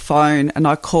pick up the phone and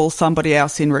I call somebody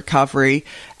else in recovery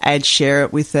and share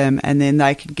it with them, and then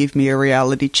they can give me a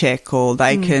reality check, or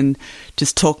they can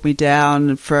just talk me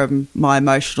down from my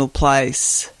emotional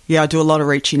place. Yeah, I do a lot of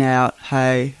reaching out.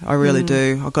 Hey, I really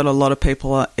do. I've got a lot of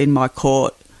people in my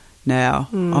court now.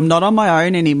 I'm not on my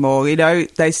own anymore.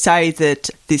 They say that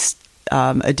this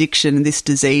addiction and this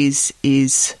disease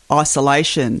is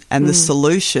isolation, and the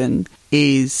solution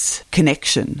is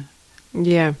connection.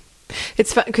 Yeah.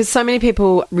 It's fun because so many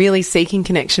people really seeking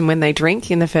connection when they drink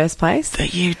in the first place.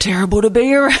 But you're terrible to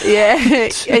be around. Yeah.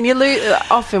 And you lose,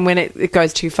 often when it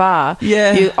goes too far,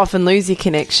 you often lose your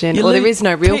connection, or there is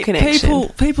no real connection.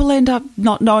 People end up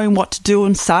not knowing what to do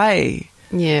and say.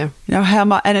 Yeah. How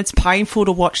much, and it's painful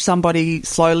to watch somebody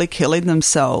slowly killing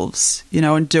themselves,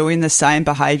 and doing the same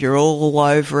behaviour all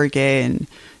over again.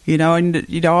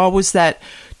 I was that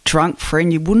drunk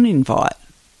friend you wouldn't invite,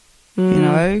 and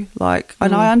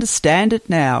I understand it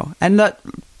now. And that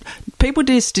people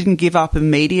just didn't give up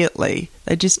immediately.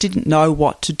 They just didn't know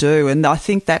what to do. And I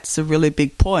think that's a really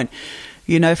big point.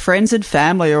 Friends and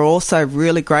family are also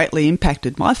really greatly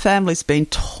impacted. My family's been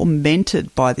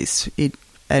tormented by this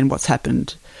and what's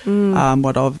happened,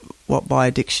 what my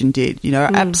addiction did.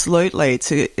 Absolutely.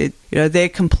 They're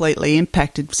completely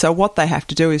impacted. So what they have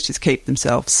to do is just keep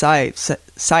themselves safe.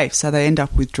 So they end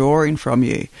up withdrawing from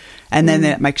you, and then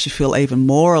that makes you feel even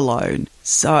more alone.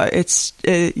 So it's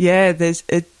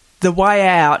the way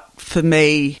out for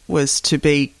me was to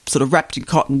be sort of wrapped in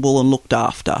cotton wool and looked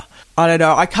after. I don't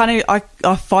know.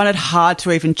 I find it hard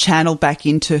to even channel back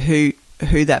into who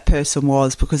that person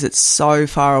was, because it's so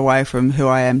far away from who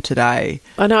I am today.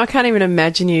 I know. I can't even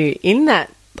imagine you in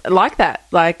that,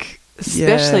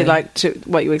 especially to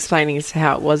what you were explaining is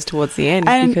how it was towards the end,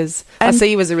 because I see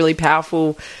you as a really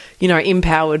powerful,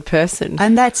 empowered person.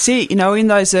 And that's it. In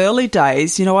those early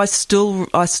days, I still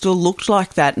looked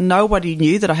like that. Nobody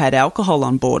knew that I had alcohol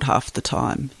on board half the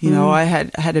time. I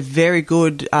had a very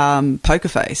good poker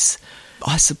face.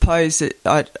 I suppose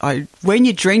that when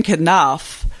you drink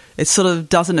enough, it sort of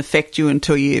doesn't affect you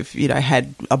until you've,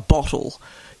 had a bottle,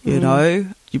 Your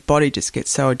body just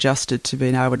gets so adjusted to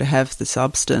being able to have the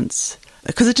substance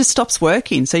because it just stops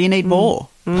working, so you need more.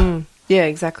 Yeah,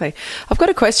 exactly. I've got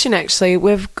a question, actually.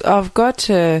 I've got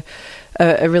a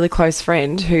really close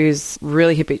friend who's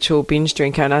really habitual binge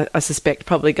drinker, and I suspect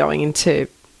probably going into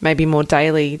maybe more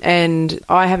daily. And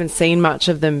I haven't seen much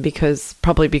of them because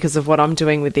of what I'm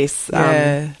doing with this.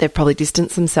 They've probably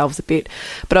distanced themselves a bit.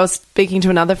 But I was speaking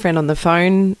to another friend on the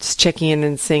phone, just checking in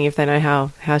and seeing if they know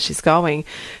how she's going.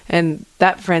 And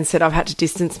that friend said, I've had to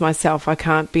distance myself. I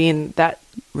can't be in that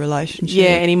relationship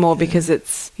anymore because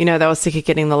it's, they were sick of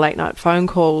getting the late night phone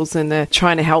calls and they're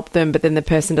trying to help them, but then the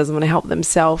person doesn't want to help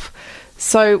themselves.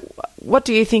 So what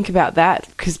do you think about that?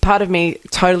 Because part of me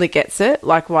totally gets it,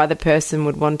 like why the person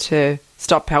would want to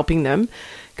stop helping them,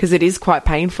 because it is quite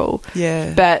painful.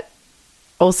 Yeah. But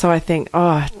also I think,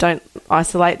 don't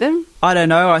isolate them. I don't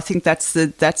know. I think that's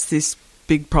this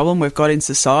big problem we've got in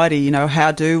society. You know,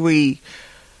 how do we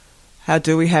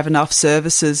have enough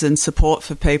services and support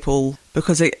for people?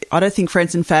 Because I don't think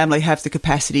friends and family have the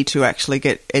capacity to actually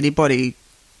get anybody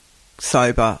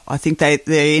sober. I think they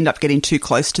end up getting too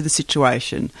close to the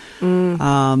situation.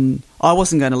 I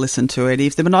wasn't going to listen to any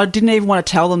of them, and I didn't even want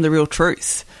to tell them the real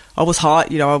truth. I was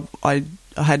hard, you know, I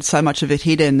had so much of it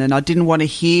hidden, and I didn't want to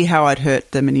hear how I'd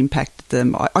hurt them and impacted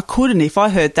them. I couldn't. If I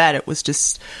heard that, it was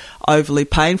just overly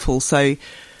painful. So,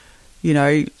 you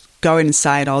know, going and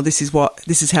saying, this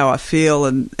is how I feel,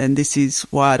 and this is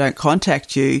why I don't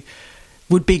contact you,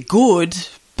 would be good.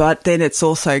 But then it's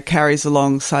also carries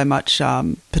along so much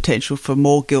potential for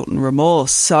more guilt and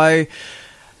remorse. So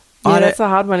that's a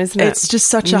hard one, isn't it? It's just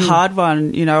such a hard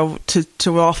one, you know,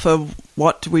 to offer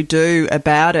what do we do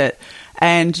about it.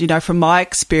 And, you know, from my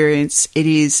experience, it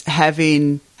is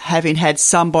having had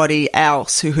somebody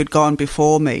else who had gone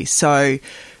before me. So,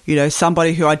 you know,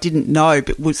 somebody who I didn't know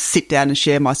but would sit down and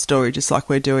share my story just like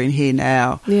we're doing here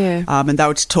now. Yeah. And they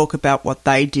would talk about what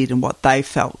they did and what they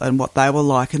felt and what they were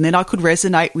like. And then I could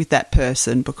resonate with that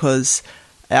person because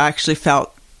I actually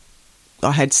felt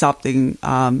I had something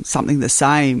the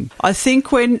same. I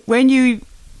think when you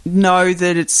know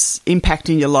that it's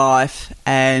impacting your life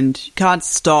and you can't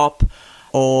stop,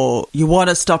 or you want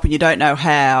to stop and you don't know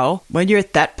how, when you're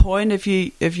at that point of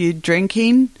you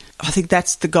drinking, I think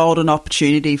that's the golden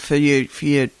opportunity for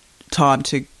your time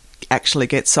to actually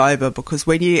get sober, because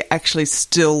when you're actually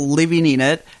still living in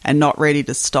it and not ready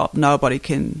to stop, nobody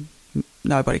can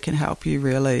help you,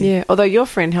 really. Yeah, although your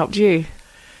friend helped you.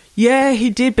 Yeah, he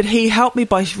did, but he helped me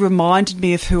by reminding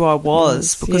me of who I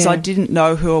was, because I didn't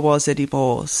know who I was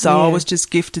anymore. So I was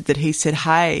just gifted that he said,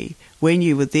 hey, when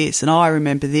you were this, and I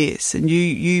remember this, and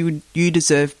you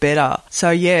deserve better. So,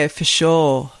 yeah, for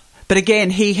sure. But again,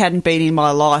 he hadn't been in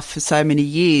my life for so many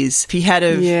years. If he had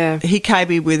he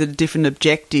came in with a different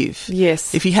objective.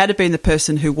 Yes. If he had been the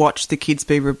person who watched the kids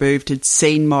be removed, had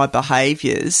seen my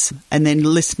behaviours, and then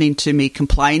listening to me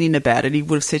complaining about it, he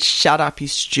would have said, shut up, you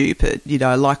stupid, you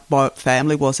know, like my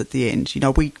family was at the end. You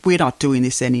know, we're not doing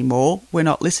this anymore. We're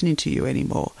not listening to you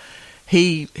anymore.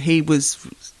 He was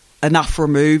enough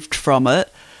removed from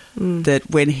it that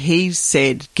when he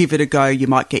said, give it a go, you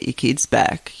might get your kids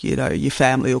back, you know, your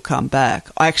family will come back,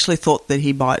 I actually thought that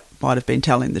he might have been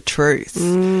telling the truth.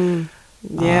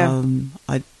 Yeah.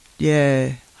 I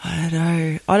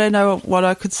don't know what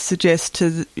I could suggest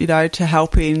to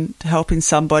helping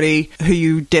somebody who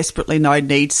you desperately know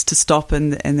needs to stop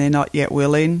and they're not yet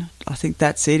willing. I think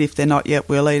that's it. If they're not yet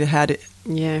willing,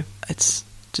 it's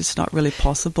just not really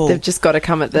possible. They've just got to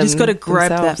come at them. Just got to grab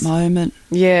themselves. that moment.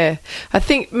 Yeah. I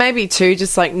think maybe too,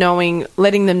 just like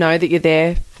letting them know that you're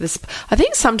there for this. I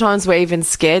think sometimes we're even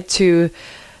scared to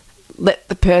let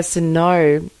the person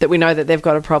know that we know that they've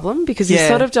got a problem, because you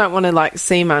sort of don't want to like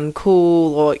seem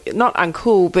uncool, or not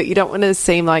uncool, but you don't want to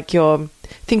seem like you're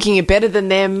thinking you're better than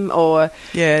them, or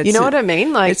you know what I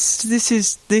mean? Like this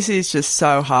is just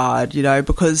so hard, you know,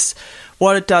 because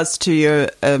what it does to your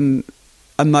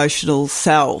emotional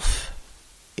self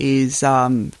is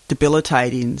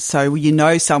debilitating. So you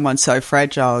know someone's so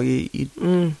fragile.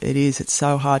 It's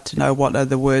so hard to know what are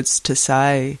the words to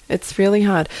say. It's really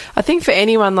hard. I think for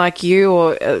anyone like you,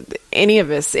 or any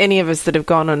of us that have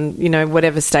gone on, you know,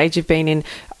 whatever stage you've been in,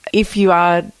 if you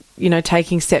are, you know,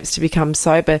 taking steps to become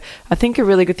sober, I think a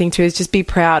really good thing too is just be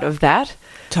proud of that.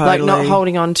 Totally. Like not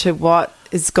holding on to what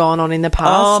has gone on in the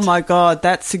past. Oh my God,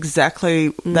 that's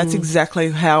exactly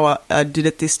how I did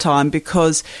it this time,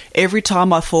 because every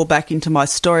time I fall back into my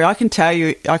story, I can tell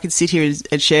you, I can sit here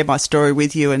and share my story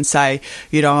with you and say,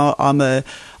 you know, I'm now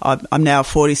a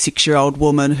 46-year-old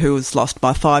woman who has lost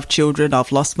my 5 children.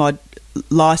 I've lost my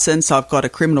license. I've got a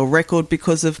criminal record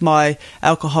because of my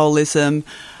alcoholism.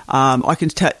 I can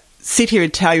sit here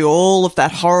and tell you all of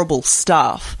that horrible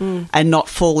stuff and not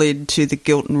fall into the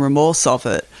guilt and remorse of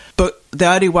it. But the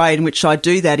only way in which I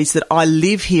do that is that I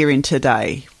live here in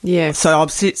today. Yeah. So I'm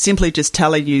simply just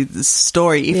telling you the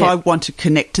story. If I want to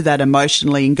connect to that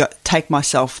emotionally and take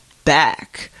myself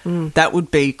back, that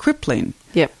would be crippling.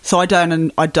 Yep. So I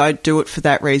don't do it for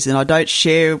that reason. I don't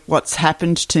share what's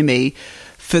happened to me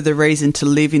for the reason to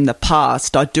live in the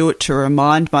past. I do it to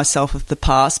remind myself of the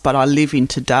past, but I live in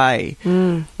today.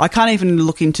 I can't even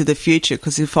look into the future,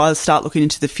 because if I start looking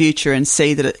into the future and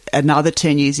see that another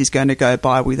 10 years is going to go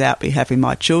by without me having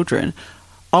my children,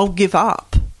 I'll give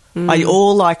up.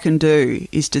 All I can do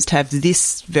is just have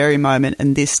this very moment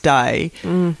and this day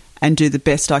and do the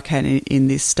best I can in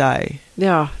this day.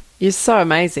 Yeah. You're so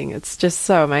amazing. It's just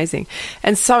so amazing.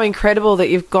 And so incredible that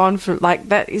you've gone from, like,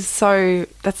 that's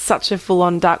such a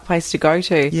full-on dark place to go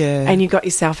to. Yeah. And you got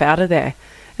yourself out of there.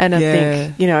 And I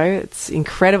think, you know, it's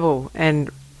incredible. And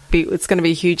it's going to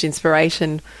be a huge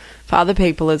inspiration for other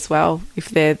people as well if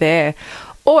they're there.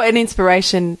 Or an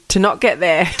inspiration to not get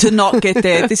there. To not get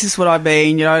there. This is what I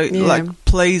mean, you know, like,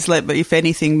 please let me, if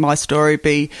anything, my story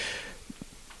be,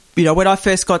 you know, when I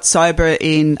first got sober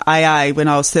in AA when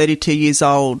I was 32 years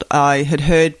old, I had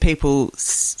heard people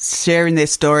sharing their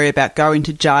story about going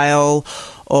to jail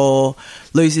or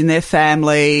losing their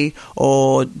family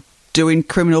or doing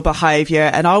criminal behaviour.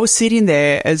 And I was sitting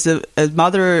there as a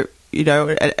mother, you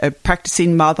know, a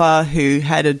practicing mother who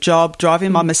had a job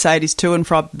driving my Mercedes to and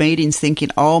from meetings thinking,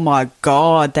 oh, my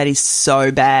God, that is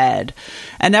so bad.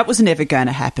 And that was never going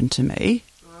to happen to me.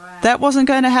 That wasn't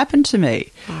going to happen to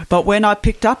me. Okay. But when I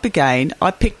picked up again,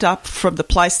 I picked up from the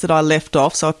place that I left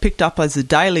off. So I picked up as a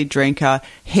daily drinker,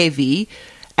 heavy,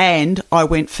 and I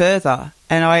went further.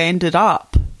 And I ended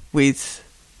up with,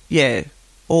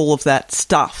 all of that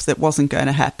stuff that wasn't going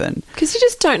to happen. Because you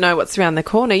just don't know what's around the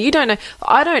corner. You don't know.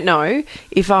 I don't know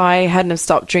if I hadn't have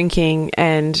stopped drinking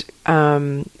and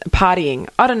partying.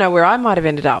 I don't know where I might have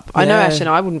ended up. I know Ash and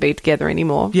I wouldn't be together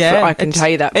anymore. Yeah. I can tell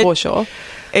you that for sure.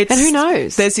 And who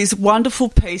knows? There's this wonderful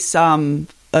piece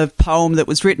of poem that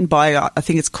was written by, I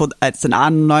think it's an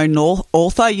unknown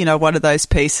author, you know, one of those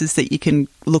pieces that you can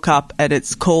look up, and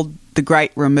it's called The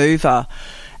Great Remover.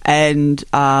 And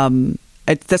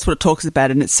that's what it talks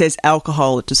about. And it says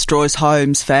alcohol, it destroys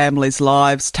homes, families,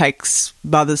 lives, takes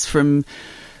mothers from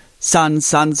sons,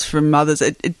 sons from mothers.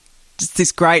 It's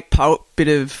this great bit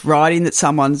of writing that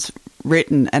someone's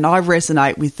written, and I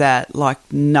resonate with that like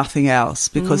nothing else,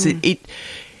 because it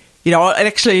you know, it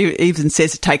actually even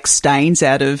says it takes stains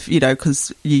out of, you know,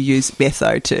 because you use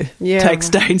metho to take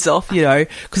stains off, you know,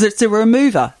 because it's a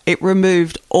remover. It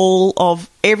removed all of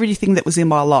everything that was in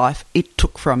my life. It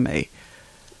took from me.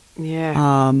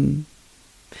 Yeah.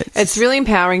 It's really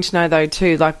empowering to know, though,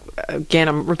 too, like, again,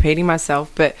 I'm repeating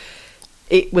myself, but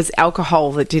it was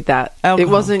alcohol that did that. It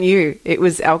wasn't you. It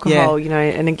was alcohol, you know,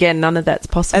 and again, none of that's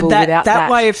possible without that.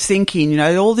 That way of thinking, you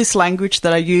know, all this language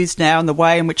that I use now and the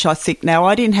way in which I think now,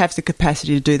 I didn't have the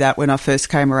capacity to do that when I first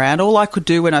came around. All I could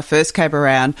do when I first came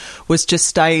around was just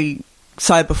stay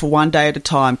sober for one day at a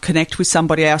time, connect with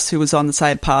somebody else who was on the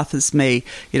same path as me.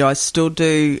 You know, I still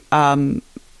do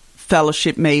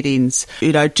fellowship meetings,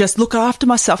 you know, just look after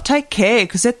myself, take care,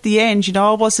 because at the end, you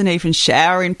know, I wasn't even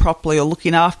showering properly or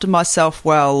looking after myself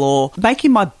well or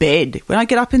making my bed. When I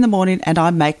get up in the morning and I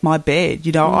make my bed,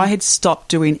 you know, I had stopped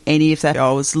doing any of that.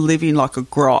 I was living like a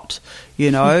grot, you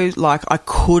know, like I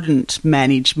couldn't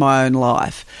manage my own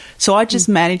life. So I just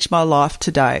managed my life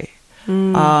today.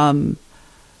 And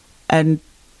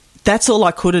that's all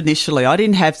I could initially. I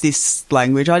didn't have this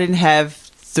language. I didn't have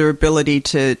the ability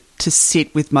to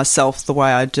sit with myself the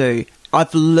way I do.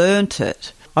 I've learnt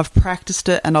it. I've practiced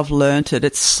it and I've learnt it.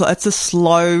 It's a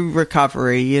slow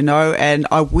recovery, you know, and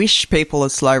I wish people a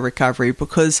slow recovery,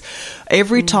 because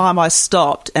every time I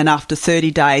stopped and after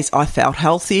 30 days I felt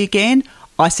healthy again,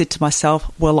 I said to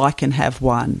myself, well, I can have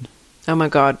one. Oh, my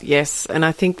God, yes. And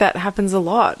I think that happens a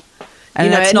lot. And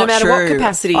you know, that's no not matter true. what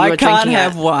capacity you're drinking I can't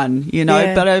have one, you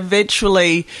know, but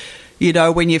eventually, you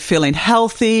know, when you're feeling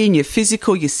healthy and you're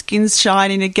physical, your skin's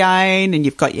shining again and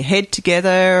you've got your head together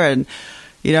and,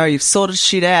 you know, you've sorted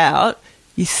shit out,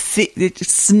 it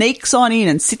sneaks on in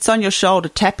and sits on your shoulder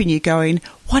tapping you going,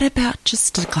 what about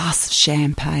just a glass of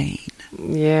champagne?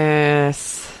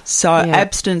 Yes. So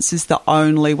abstinence is the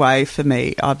only way for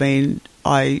me. I mean,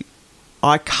 I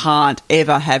can't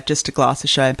ever have just a glass of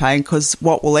champagne, because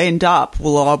what will end up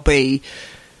will I'll be,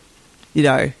 you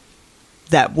know,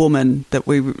 that woman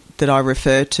that I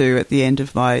refer to at the end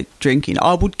of my drinking.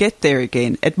 I would get there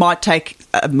again. It might take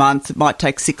a month, it might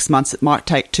take 6 months, it might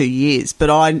take 2 years, but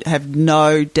I have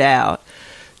no doubt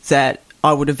that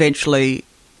I would eventually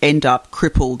end up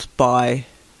crippled by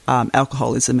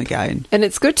alcoholism again. And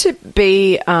it's good to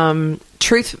be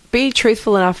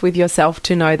truthful enough with yourself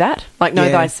to know that, like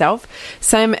know thyself.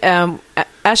 Same,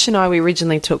 Ash and I, we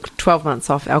originally took 12 months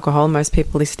off alcohol. Most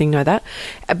people listening know that.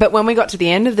 But when we got to the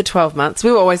end of the 12 months,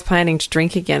 we were always planning to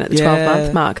drink again at the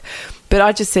 12-month mark. But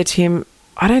I just said to him,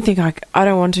 I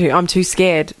don't want to. I'm too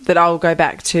scared that I'll go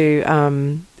back to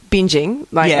binging.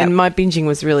 And my binging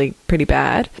was really pretty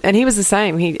bad. And he was the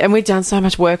same. And we'd done so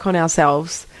much work on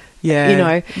ourselves Yeah. You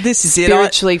know, This is it.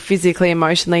 spiritually, physically,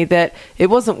 emotionally, that it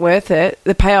wasn't worth it.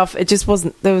 The payoff, it just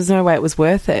wasn't, there was no way it was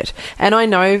worth it. And I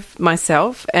know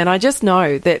myself, and I just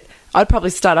know that I'd probably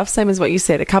start off same as what you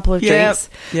said, a couple of drinks.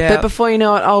 Yeah. But before you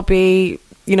know it, I'll be,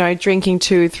 you know, drinking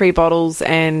 2-3 bottles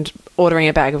and ordering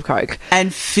a bag of Coke.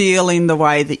 And feeling the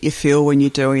way that you feel when you're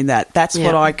doing that. That's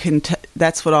what I can,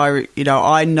 that's what I, you know,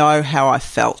 I know how I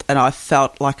felt, and I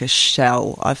felt like a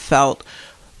shell. I felt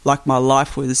like my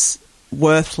life was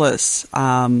worthless.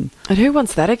 And who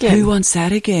wants that again? Who wants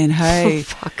that again? Hey. Oh,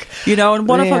 fuck. You know, and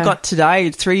what have I got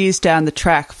today? 3 years down the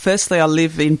track. Firstly, I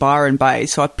live in Byron Bay,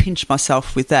 so I pinch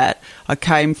myself with that. I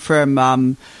came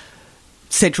from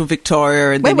Central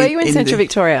Victoria. And Where were you in Central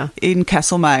Victoria? In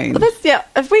Castlemaine. Well,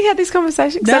 have we had this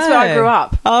conversation? 'Cause that's where I grew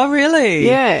up. Oh, really?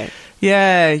 Yeah.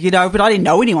 Yeah, you know, but I didn't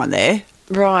know anyone there.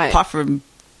 Right. Apart from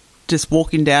just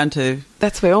walking down to...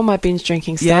 That's where all my binge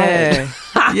drinking started.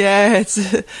 Yeah. Yeah. It's,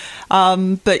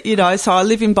 but, you know, so I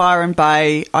live in Byron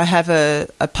Bay. I have a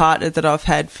partner that I've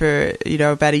had for, you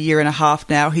know, about 1.5 years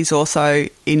now. He's also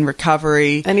in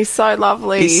recovery. And he's so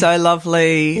lovely. He's so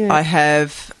lovely. Yeah. I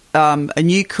have a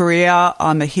new career.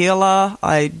 I'm a healer.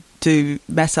 I do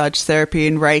massage therapy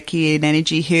and Reiki and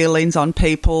energy healings on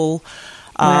people.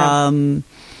 Wow.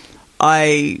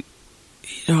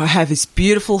 I have this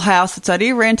beautiful house. It's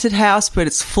only a rented house, but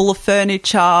it's full of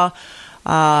furniture.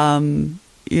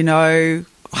 You know,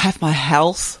 I have my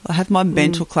health. I have my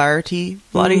mental clarity.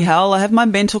 Bloody hell, I have my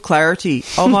mental clarity.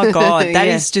 Oh, my God. That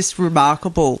is just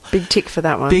remarkable. Big tick for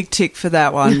that one. Big tick for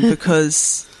that one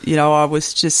because, you know, I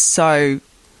was just so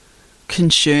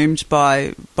consumed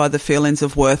by the feelings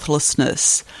of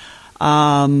worthlessness.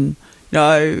 You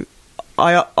know,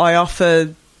 I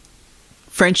offered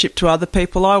friendship to other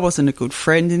people. I wasn't a good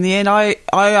friend in the end. I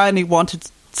only wanted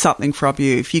something from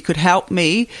you. If you could help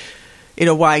me in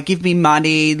a way, give me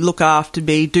money, look after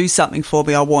me, do something for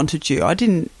me, I wanted you. I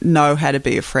didn't know how to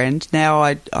be a friend. Now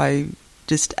I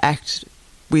just act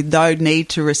with no need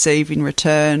to receive in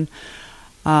return.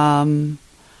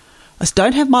 I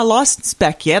don't have my licence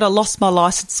back yet. I lost my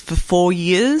licence for 4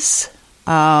 years,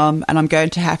 and I'm going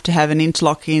to have an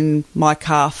interlock in my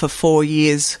car for 4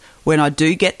 years when I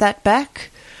do get that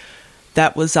back.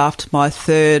 That was after my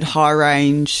 3rd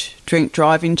high-range drink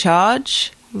driving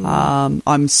charge.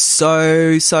 I'm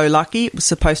so lucky. It was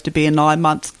supposed to be a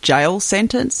 9-month jail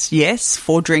sentence, yes,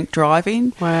 for drink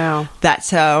driving. Wow. That's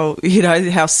how, you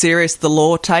know, how serious the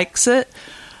law takes it.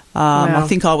 I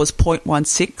think I was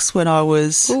 0.16 when I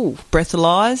was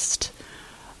breathalyzed.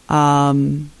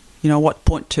 You know, what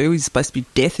 0.2 is supposed to be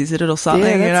death, is it, or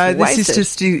something? Yeah, you know, wasted. this is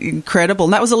just incredible.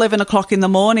 And that was 11 o'clock in the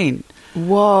morning.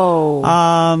 Whoa.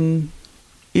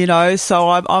 You know, so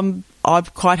I'm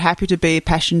quite happy to be a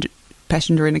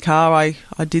passenger in a car.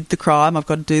 I did the crime. I've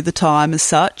got to do the time as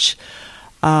such.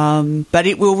 But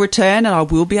it will return, and I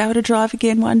will be able to drive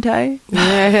again one day.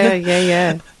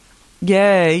 Yeah.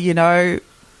 Yeah, you know,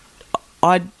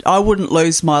 I wouldn't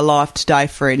lose my life today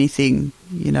for anything,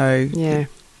 you know. Yeah.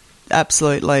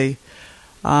 Absolutely.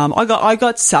 I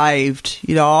got saved.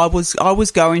 You know, I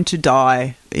was going to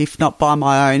die, if not by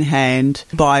my own hand,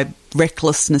 by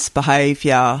recklessness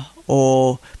behaviour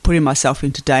or putting myself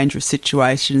into dangerous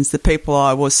situations. The people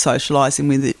I was socialising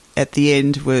with at the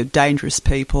end were dangerous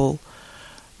people.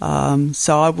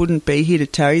 So I wouldn't be here to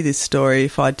tell you this story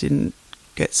if I didn't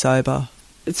get sober.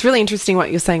 It's really interesting what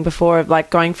you're saying before of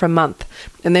like going for a month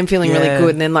and then feeling really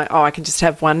good and then like, oh, I can just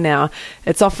have one now.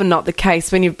 It's often not the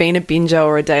case. When you've been a binger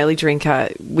or a daily drinker,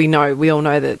 we all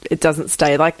know that it doesn't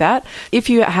stay like that. If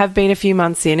you have been a few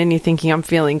months in and you're thinking I'm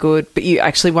feeling good, but you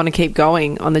actually want to keep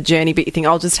going on the journey, but you think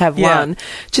I'll just have one,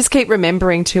 just keep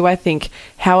remembering too, I think,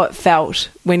 how it felt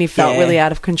when you felt really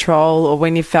out of control or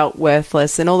when you felt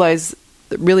worthless and all those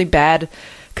really bad...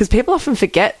 Because people often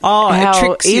forget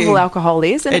how evil alcohol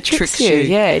is, and it tricks you.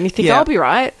 Yeah, and you think, I'll be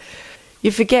right. You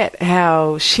forget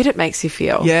how shit it makes you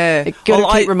feel. Yeah. You've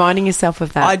got to keep reminding yourself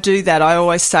of that. I do that. I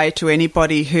always say to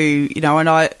anybody who, you know, and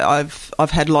I've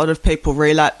had a lot of people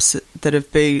relapse that have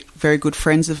been very good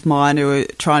friends of mine who are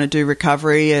trying to do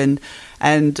recovery, and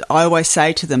I always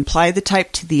say to them, play the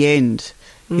tape to the end,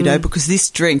 you know, because this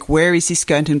drink, where is this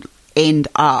going to end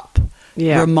up?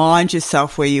 Yeah. Remind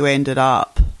yourself where you ended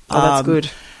up. Oh, that's good.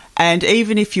 And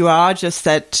even if you are just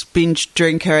that binge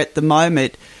drinker at the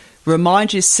moment,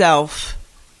 remind yourself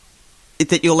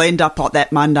that you'll end up like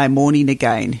that Monday morning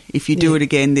again if you do it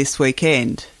again this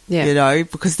weekend. Yeah. You know,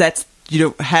 because that's, you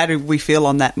know, how did we feel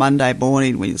on that Monday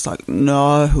morning when it's like,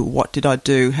 no, what did I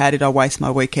do? How did I waste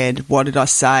my weekend? What did I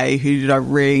say? Who did I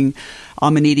ring?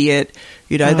 I'm an idiot.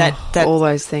 You know, that all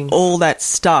those things. All that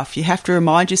stuff. You have to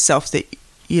remind yourself that,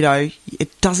 you know,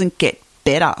 it doesn't get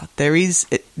better.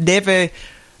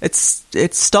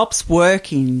 it stops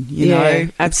working, you know.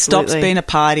 Absolutely. It stops being a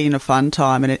party and a fun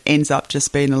time, and it ends up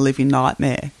just being a living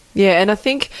nightmare. Yeah, and I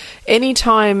think any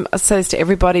time, I say this to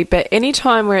everybody, but any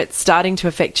time where it's starting to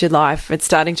affect your life, it's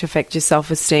starting to affect your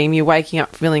self-esteem, you're waking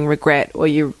up feeling regret, or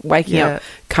you're waking up,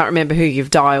 can't remember who you've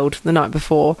dialed the night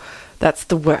before, that's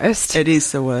the worst. It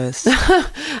is the worst.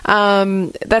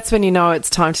 That's when you know it's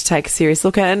time to take a serious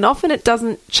look at it. And often it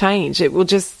doesn't change. It will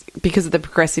just, because of the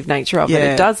progressive nature of it,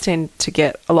 it does tend to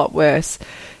get a lot worse.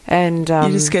 And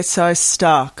you just get so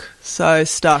stuck,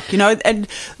 you know, and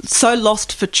so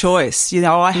lost for choice. You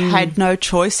know, I had no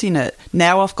choice in it.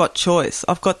 Now I've got choice.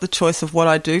 I've got the choice of what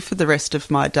I do for the rest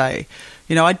of my day.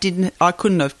 You know, I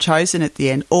couldn't have chosen at the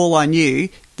end. All I knew,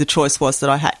 the choice was that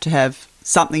I had to have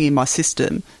something in my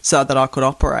system so that I could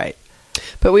operate.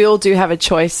 But we all do have a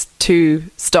choice to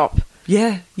stop.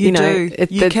 Yeah, you do.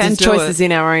 You can do choices it.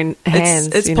 In our own hands.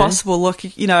 It's possible.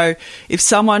 Look, you know, if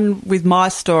someone with my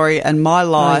story and my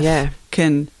life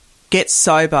can get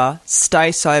sober,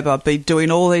 stay sober, be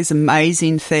doing all these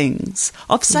amazing things.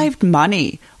 I've saved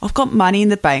money. I've got money in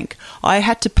the bank. I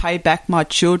had to pay back my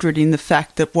children in the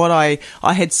fact that I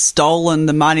had stolen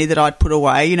the money that I'd put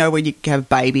away. You know, when you have a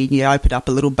baby and you open up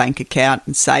a little bank account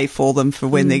and save for them for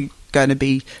when they're going to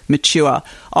be mature.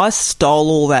 I stole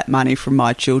all that money from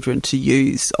my children to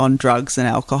use on drugs and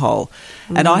alcohol.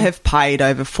 And I have paid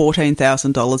over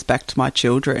 $14,000 back to my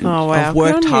children. Oh, wow. I've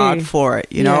worked hard for it.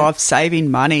 You know, I'm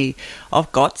saving money.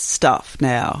 I've got stuff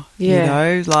now. You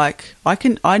know, like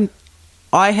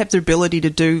I have the ability to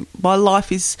do, my life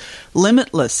is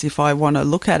limitless if I want to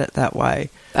look at it that way.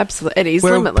 Absolutely. It is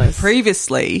limitless.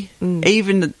 Previously,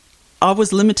 even I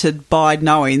was limited by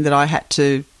knowing that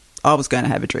I was going to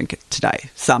have a drink today.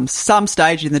 Some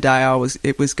stage in the day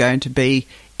it was going to be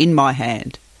in my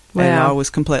hand. Wow. And I was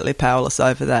completely powerless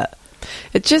over that.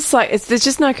 It's just like, there's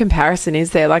just no comparison,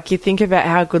 is there? Like, you think about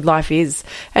how good life is,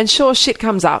 and sure, shit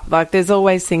comes up. Like, there's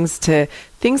always things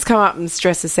come up and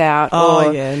stress us out.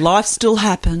 Life still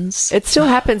happens. It still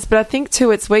happens, but I think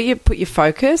too, it's where you put your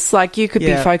focus. Like, you could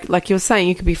be like you're saying,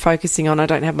 you could be focusing on, I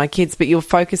don't have my kids, but you're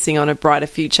focusing on a brighter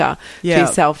future for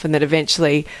yourself, and that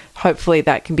eventually, hopefully,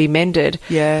 that can be mended.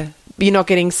 Yeah. You're not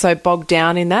getting so bogged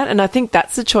down in that. And I think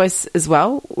that's the choice as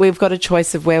well. We've got a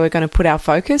choice of where we're going to put our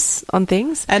focus on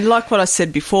things. And like what I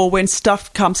said before, when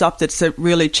stuff comes up that's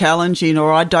really challenging,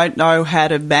 or I don't know how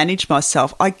to manage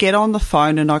myself, I get on the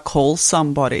phone and I call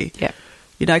somebody. Yeah.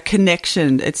 You know,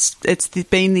 connection, it's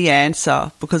been the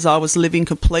answer, because I was living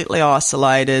completely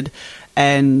isolated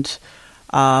and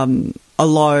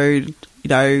alone. You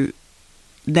know,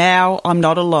 now I'm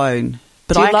not alone.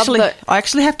 But I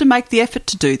actually have to make the effort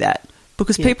to do that,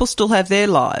 because people still have their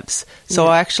lives. So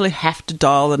I actually have to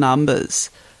dial the numbers.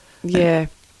 Yeah.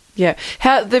 Yeah.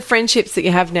 How the friendships that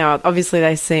you have now, obviously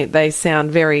they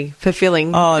sound very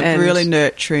fulfilling. Oh, and really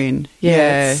nurturing.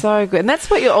 Yeah. It's so good. And that's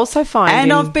what you're also finding.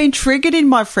 And I've been triggered in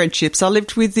my friendships. I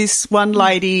lived with this one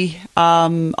lady,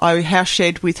 I house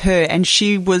shared with her, and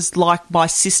she was like my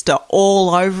sister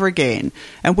all over again.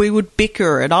 And we would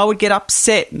bicker, and I would get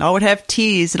upset, and I would have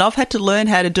tears, and I've had to learn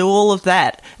how to do all of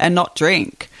that and not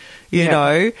drink, you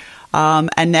know.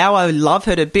 And now I love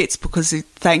her to bits, because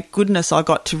thank goodness I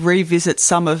got to revisit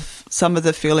some of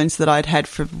the feelings that I'd had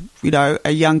from, you know,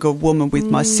 a younger woman with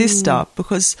my sister,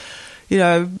 because, you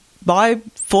know, my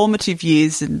formative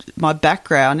years and my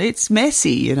background, it's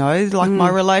messy, you know, like my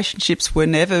relationships were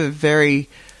never very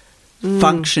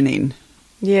functioning.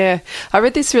 Yeah. I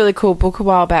read this really cool book a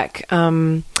while back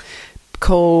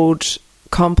called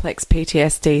Complex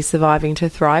PTSD, Surviving to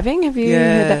Thriving. Have you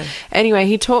heard that? Anyway,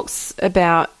 he talks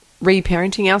about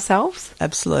reparenting ourselves.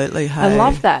 Absolutely. Hey. I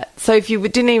love that. So if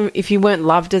you weren't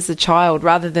loved as a child,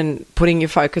 rather than putting your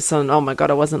focus on, oh my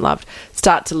God, I wasn't loved,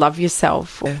 start to love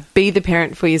yourself. Yeah. Be the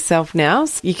parent for yourself now.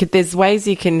 So there's ways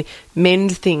you can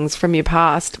mend things from your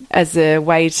past as a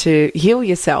way to heal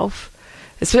yourself.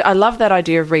 I love that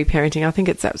idea of reparenting. I think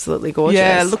it's absolutely gorgeous.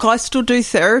 Yeah, look, I still do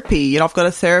therapy. You know, I've got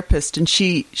a therapist, and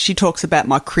she talks about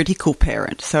my critical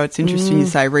parent. So it's interesting you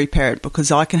say reparent,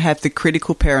 because I can have the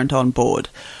critical parent on board.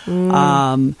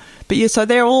 But yeah, so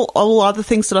they're all other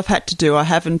things that I've had to do. I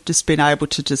haven't just been able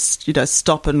to just, you know,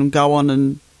 stop and go on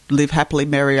and live happily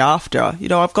merry after. You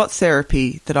know, I've got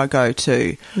therapy that I go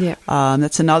to. Yeah.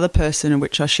 That's another person in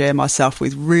which I share myself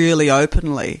with really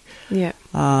openly. Yeah.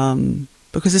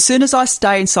 Because as soon as I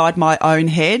stay inside my own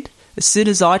head, as soon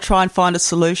as I try and find a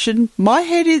solution, my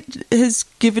head has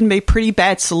given me pretty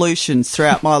bad solutions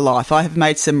throughout my life. I have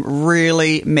made some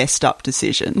really messed up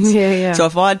decisions. Yeah. So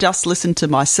if I just listen to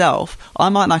myself, I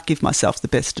might not give myself the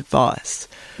best advice.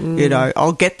 You know,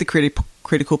 I'll get the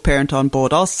critical parent on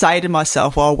board. I'll say to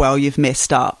myself, oh, well, you've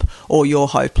messed up, or you're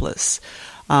hopeless.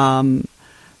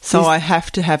 So I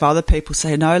have to have other people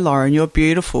say, no, Lauren, you're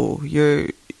beautiful. You're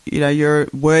a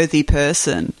worthy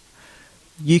person.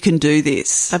 You can do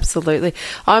this. Absolutely.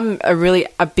 I'm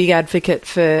a big advocate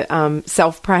for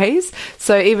self-praise.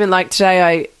 So even like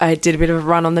today I did a bit of a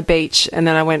run on the beach and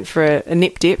then I went for a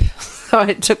nip dip. So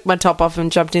I took my top off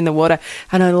and jumped in the water,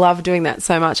 and I love doing that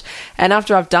so much. And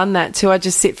after I've done that too, I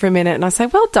just sit for a minute and I say,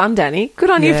 well done, Danny. Good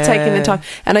on you for taking the time.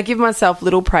 And I give myself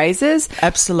little praises.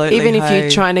 Absolutely. Even if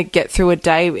you're trying to get through a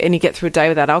day and you get through a day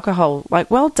without alcohol, like,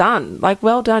 well done. Like,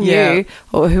 well done you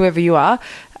or whoever you are.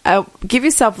 Give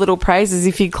yourself little praises.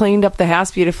 If you cleaned up the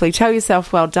house beautifully, tell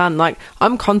yourself well done. Like,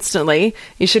 I'm constantly,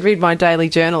 you should read my daily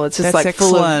journal. It's just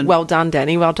full of well done,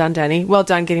 Danny, well done, Danny, well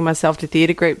done getting myself to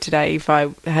theatre group today if I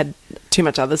had too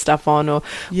much other stuff on, or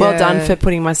well done for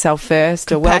putting myself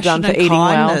first, or well done for eating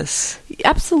kindness. Well.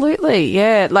 Absolutely,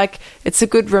 yeah. Like, it's a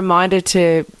good reminder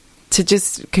to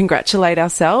just congratulate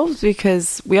ourselves,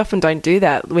 because we often don't do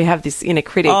that. We have this inner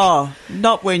critic. Oh,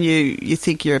 not when you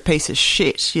think you're a piece of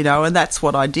shit, and that's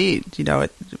what I did,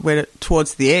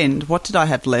 towards the end. What did I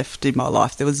have left in my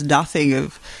life? There was nothing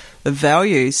of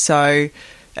value. So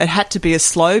it had to be a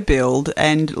slow build,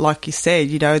 and like you said,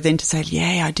 then to say,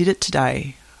 yeah, I did it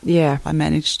today. Yeah. I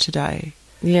managed today.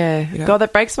 Yeah. God,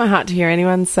 that breaks my heart to hear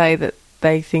anyone say that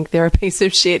they think they're a piece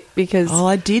of shit, because... Oh,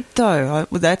 I did, though.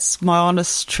 That's my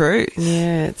honest truth.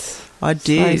 Yeah, I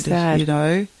did, so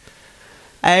sad.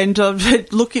 And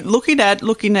looking at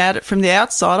it from the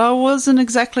outside, I wasn't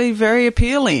exactly very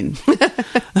appealing.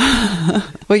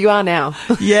 Well, you are now.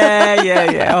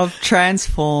 Yeah. I've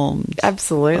transformed.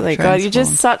 Absolutely. God, you're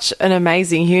just such an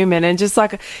amazing human. And just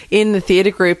like in the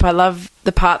theatre group, I love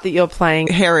the part that you're playing.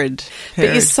 Herod.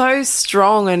 But you're so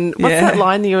strong. And what's that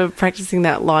line that you were practicing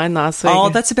that line last week? Oh,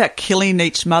 that's about killing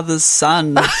each mother's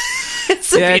son.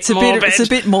 It's a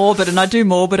bit morbid, and I do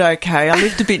morbid okay. I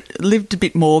lived a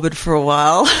bit morbid for a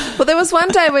while. Well, there was one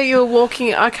day where you were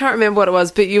walking, I can't remember what it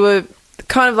was, but you were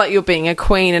kind of like you're being a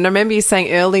queen. And I remember you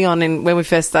saying early on when we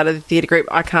first started the theatre group,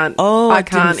 I can't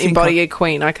embody a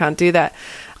queen. I can't do that.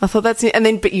 I thought that's it. And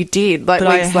then, but you did, like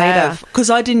weeks later.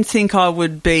 Because I didn't think I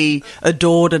would be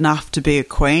adored enough to be a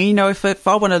queen. If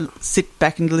I want to sit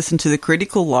back and listen to the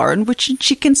critical Lauren, which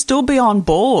she can still be on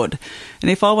board. And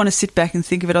if I want to sit back and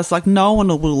think of it, I was like, no one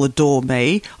will adore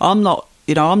me. I'm not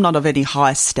of any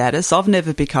high status. I've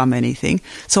never become anything.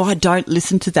 So I don't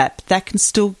listen to that. But that can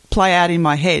still play out in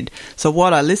my head. So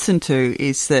what I listen to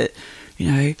is that,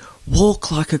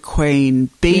 walk like a queen,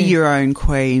 be your own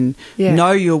queen,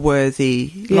 know you're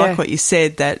worthy. Like what you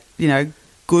said, that,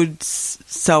 good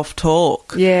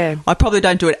self-talk. Yeah. I probably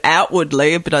don't do it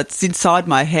outwardly, but it's inside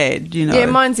my head, Yeah,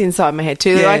 mine's inside my head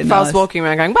too. Yeah, like if I was walking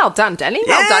around going, well done, Danny,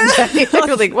 well done, Danny.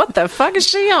 I'd think, what the fuck is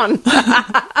she on?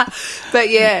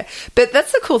 But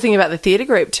that's the cool thing about the theatre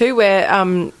group too, where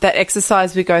that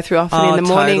exercise we go through often in the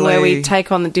morning, where we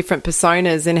take on the different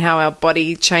personas and how our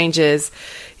body changes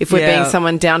if we're being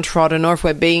someone downtrodden, or if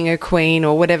we're being a queen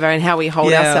or whatever, and how we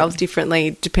hold ourselves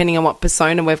differently depending on what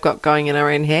persona we've got going in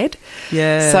our own head.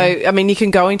 Yeah. So, I mean, you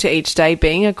can go into each day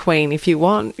being a queen if you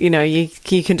want. You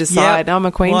can decide, I'm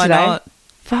a queen today. Not?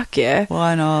 Fuck yeah.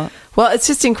 Why not? Well, it's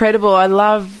just incredible.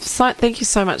 Thank you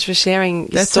so much for sharing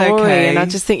your story. Okay. And I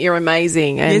just think you're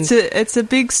amazing. And it's a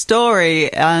big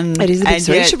story. And it is a big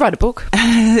story. You should write a book.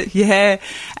 Yeah.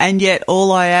 And yet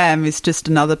all I am is just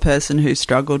another person who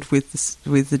struggled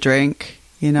with the drink.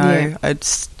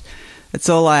 It's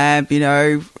all I am.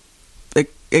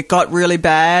 It got really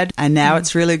bad and now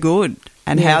it's really good.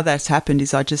 And how that's happened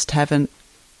is I just haven't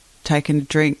taken a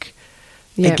drink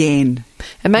again.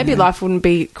 And maybe life wouldn't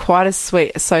be quite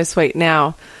so sweet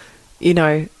now,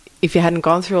 if you hadn't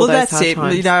gone through all those hard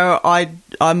times.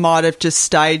 I might have just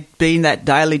been that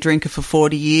daily drinker for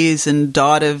 40 years and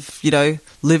died of,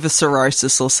 liver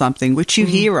cirrhosis or something, which you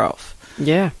hear of.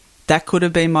 Yeah. That could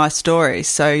have been my story.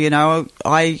 So,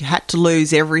 I had to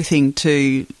lose everything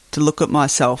to look at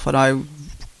myself, and I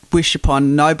wish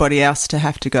upon nobody else to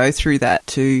have to go through that,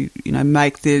 to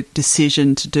make the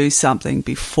decision to do something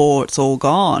before it's all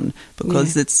gone,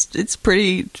 because it's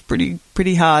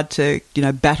pretty hard to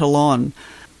battle on,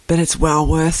 but it's well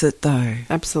worth it though.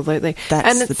 Absolutely.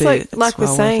 And it's like we're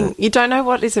saying, you don't know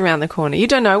what is around the corner. You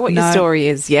don't know what your story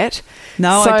is yet.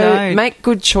 No, so I don't. Make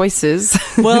good choices.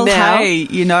 Well, now.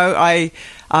 Hey,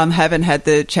 I haven't had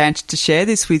the chance to share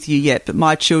this with you yet, but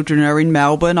my children are in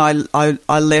Melbourne.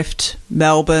 I left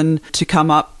Melbourne to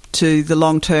come up to the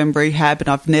long-term rehab, and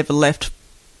I've never left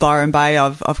Byron Bay.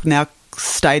 I've now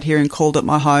stayed here and called it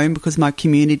my home because my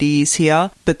community is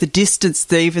here. But the distance,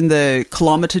 even the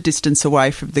kilometre distance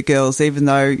away from the girls, even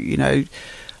though,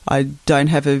 I don't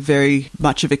have a very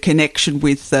much of a connection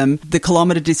with them. The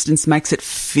kilometre distance makes it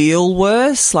feel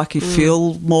worse, like you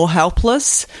feel more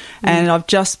helpless. And I've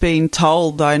just been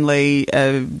told only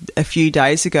a few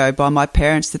days ago by my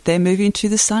parents that they're moving to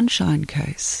the Sunshine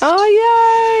Coast.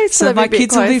 Oh, yay! So my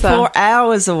kids will be 4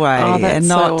 hours away and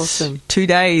not awesome. 2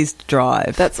 days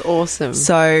drive. That's awesome.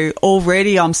 So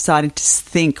already I'm starting to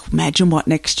think, imagine what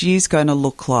next year's going to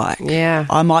look like. Yeah.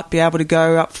 I might be able to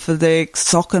go up for their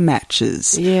soccer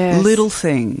matches. Yes. Little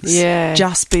things. Yeah.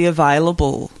 Just be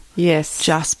available. Yes.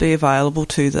 Just be available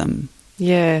to them.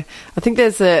 Yeah. I think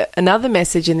there's another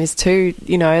message in this too,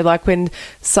 you know, like when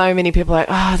so many people are like,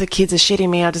 oh, the kids are shitting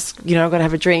me, I just, you know, I've got to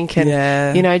have a drink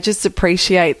and, you know, just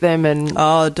appreciate them and, you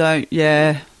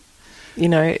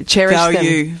know, cherish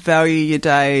them. Value your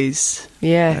days.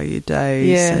 Yeah. Value your days.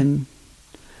 Yeah. And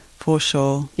for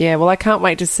sure. Yeah. Well, I can't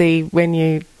wait to see when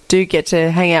you do get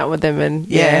to hang out with them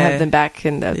and have them back,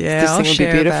 and this thing will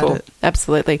be beautiful.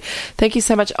 Absolutely. Thank you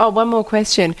so much. Oh, one more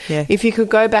question. Yeah. If you could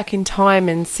go back in time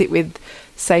and sit with,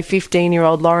 say,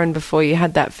 15-year-old Lauren before you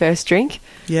had that first drink,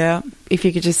 if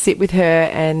you could just sit with her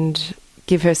and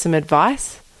give her some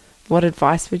advice, what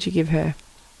advice would you give her?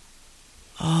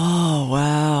 Oh,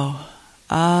 wow.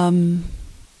 I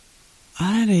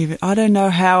don't know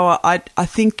how. I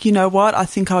think, you know what? I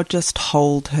think I'll just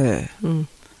hold her.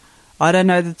 I don't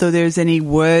know that there's any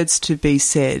words to be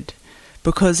said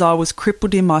because I was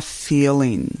crippled in my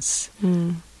feelings,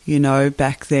 you know,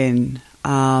 back then.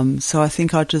 So I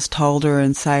think I just told her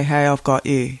and say, hey, I've got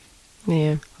you.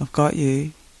 Yeah. I've got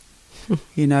you.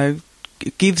 You know,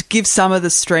 give some of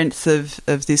the strength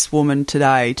of this woman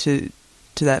today to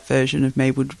that version of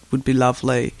me would be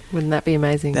lovely. Wouldn't that be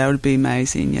amazing? That would be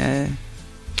amazing, yeah.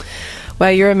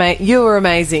 Well, you're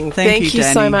amazing. Thank you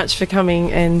Danny. so much for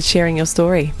coming and sharing your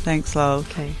story. Thanks, love.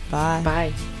 Okay. Bye.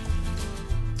 Bye.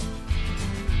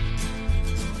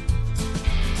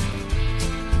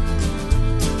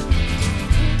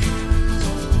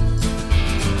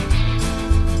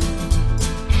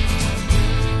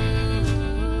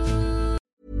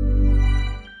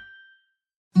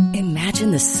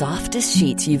 Imagine the softest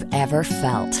sheets you've ever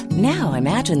felt. Now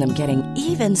imagine them getting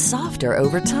even softer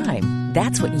over time.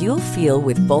 That's what you'll feel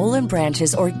with Boll &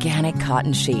 Branch's organic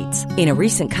cotton sheets. In a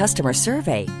recent customer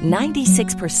survey,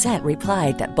 96%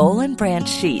 replied that Boll & Branch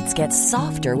sheets get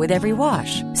softer with every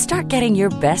wash. Start getting your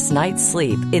best night's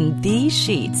sleep in these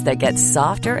sheets that get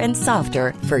softer and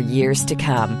softer for years to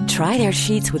come. Try their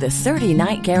sheets with a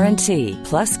 30-night guarantee.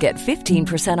 Plus, get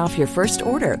 15% off your first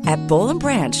order at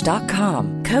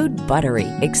bollandbranch.com. Code BUTTERY.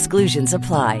 Exclusions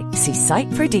apply. See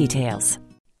site for details.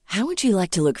 How would you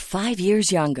like to look 5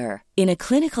 years younger? In a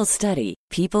clinical study,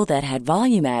 people that had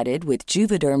volume added with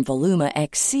Juvederm Voluma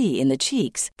XC in the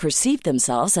cheeks perceived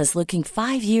themselves as looking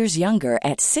 5 years younger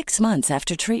at 6 months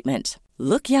after treatment.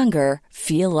 Look younger,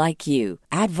 feel like you.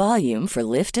 Add volume for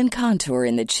lift and contour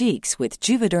in the cheeks with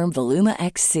Juvederm Voluma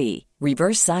XC.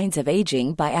 Reverse signs of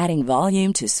aging by adding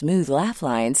volume to smooth laugh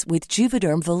lines with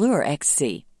Juvederm Volure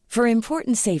XC. For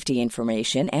important safety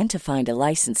information and to find a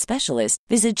licensed specialist,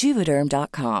 visit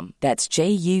Juvederm.com. That's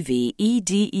JUVEDERM.com.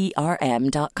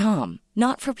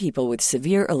 Not for people with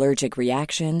severe allergic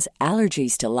reactions,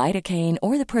 allergies to lidocaine,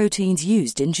 or the proteins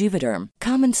used in Juvederm.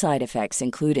 Common side effects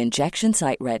include injection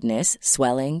site redness,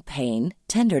 swelling, pain,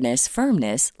 tenderness,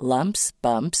 firmness, lumps,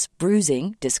 bumps,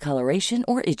 bruising, discoloration,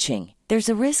 or itching. There's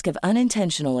a risk of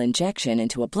unintentional injection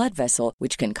into a blood vessel,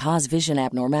 which can cause vision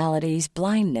abnormalities,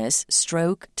 blindness,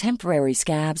 stroke, temporary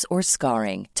scabs, or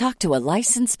scarring. Talk to a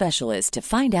licensed specialist to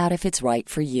find out if it's right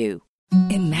for you.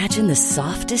 Imagine the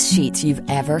softest sheets you've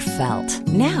ever felt.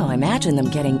 Now imagine them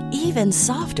getting even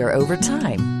softer over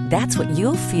time. That's what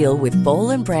you'll feel with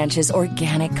Boll & Branch's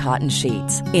organic cotton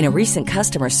sheets. In a recent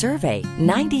customer survey,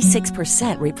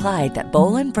 96% replied that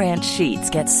Boll & Branch sheets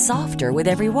get softer with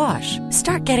every wash.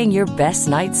 Start getting your best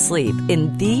night's sleep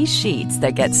in these sheets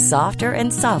that get softer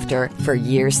and softer for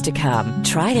years to come.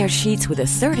 Try their sheets with a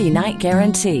 30-night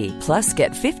guarantee. Plus,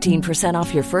 get 15%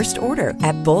 off your first order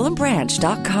at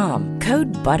bollandbranch.com.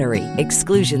 Code BUTTERY.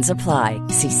 Exclusions apply.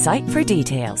 See site for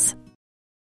details.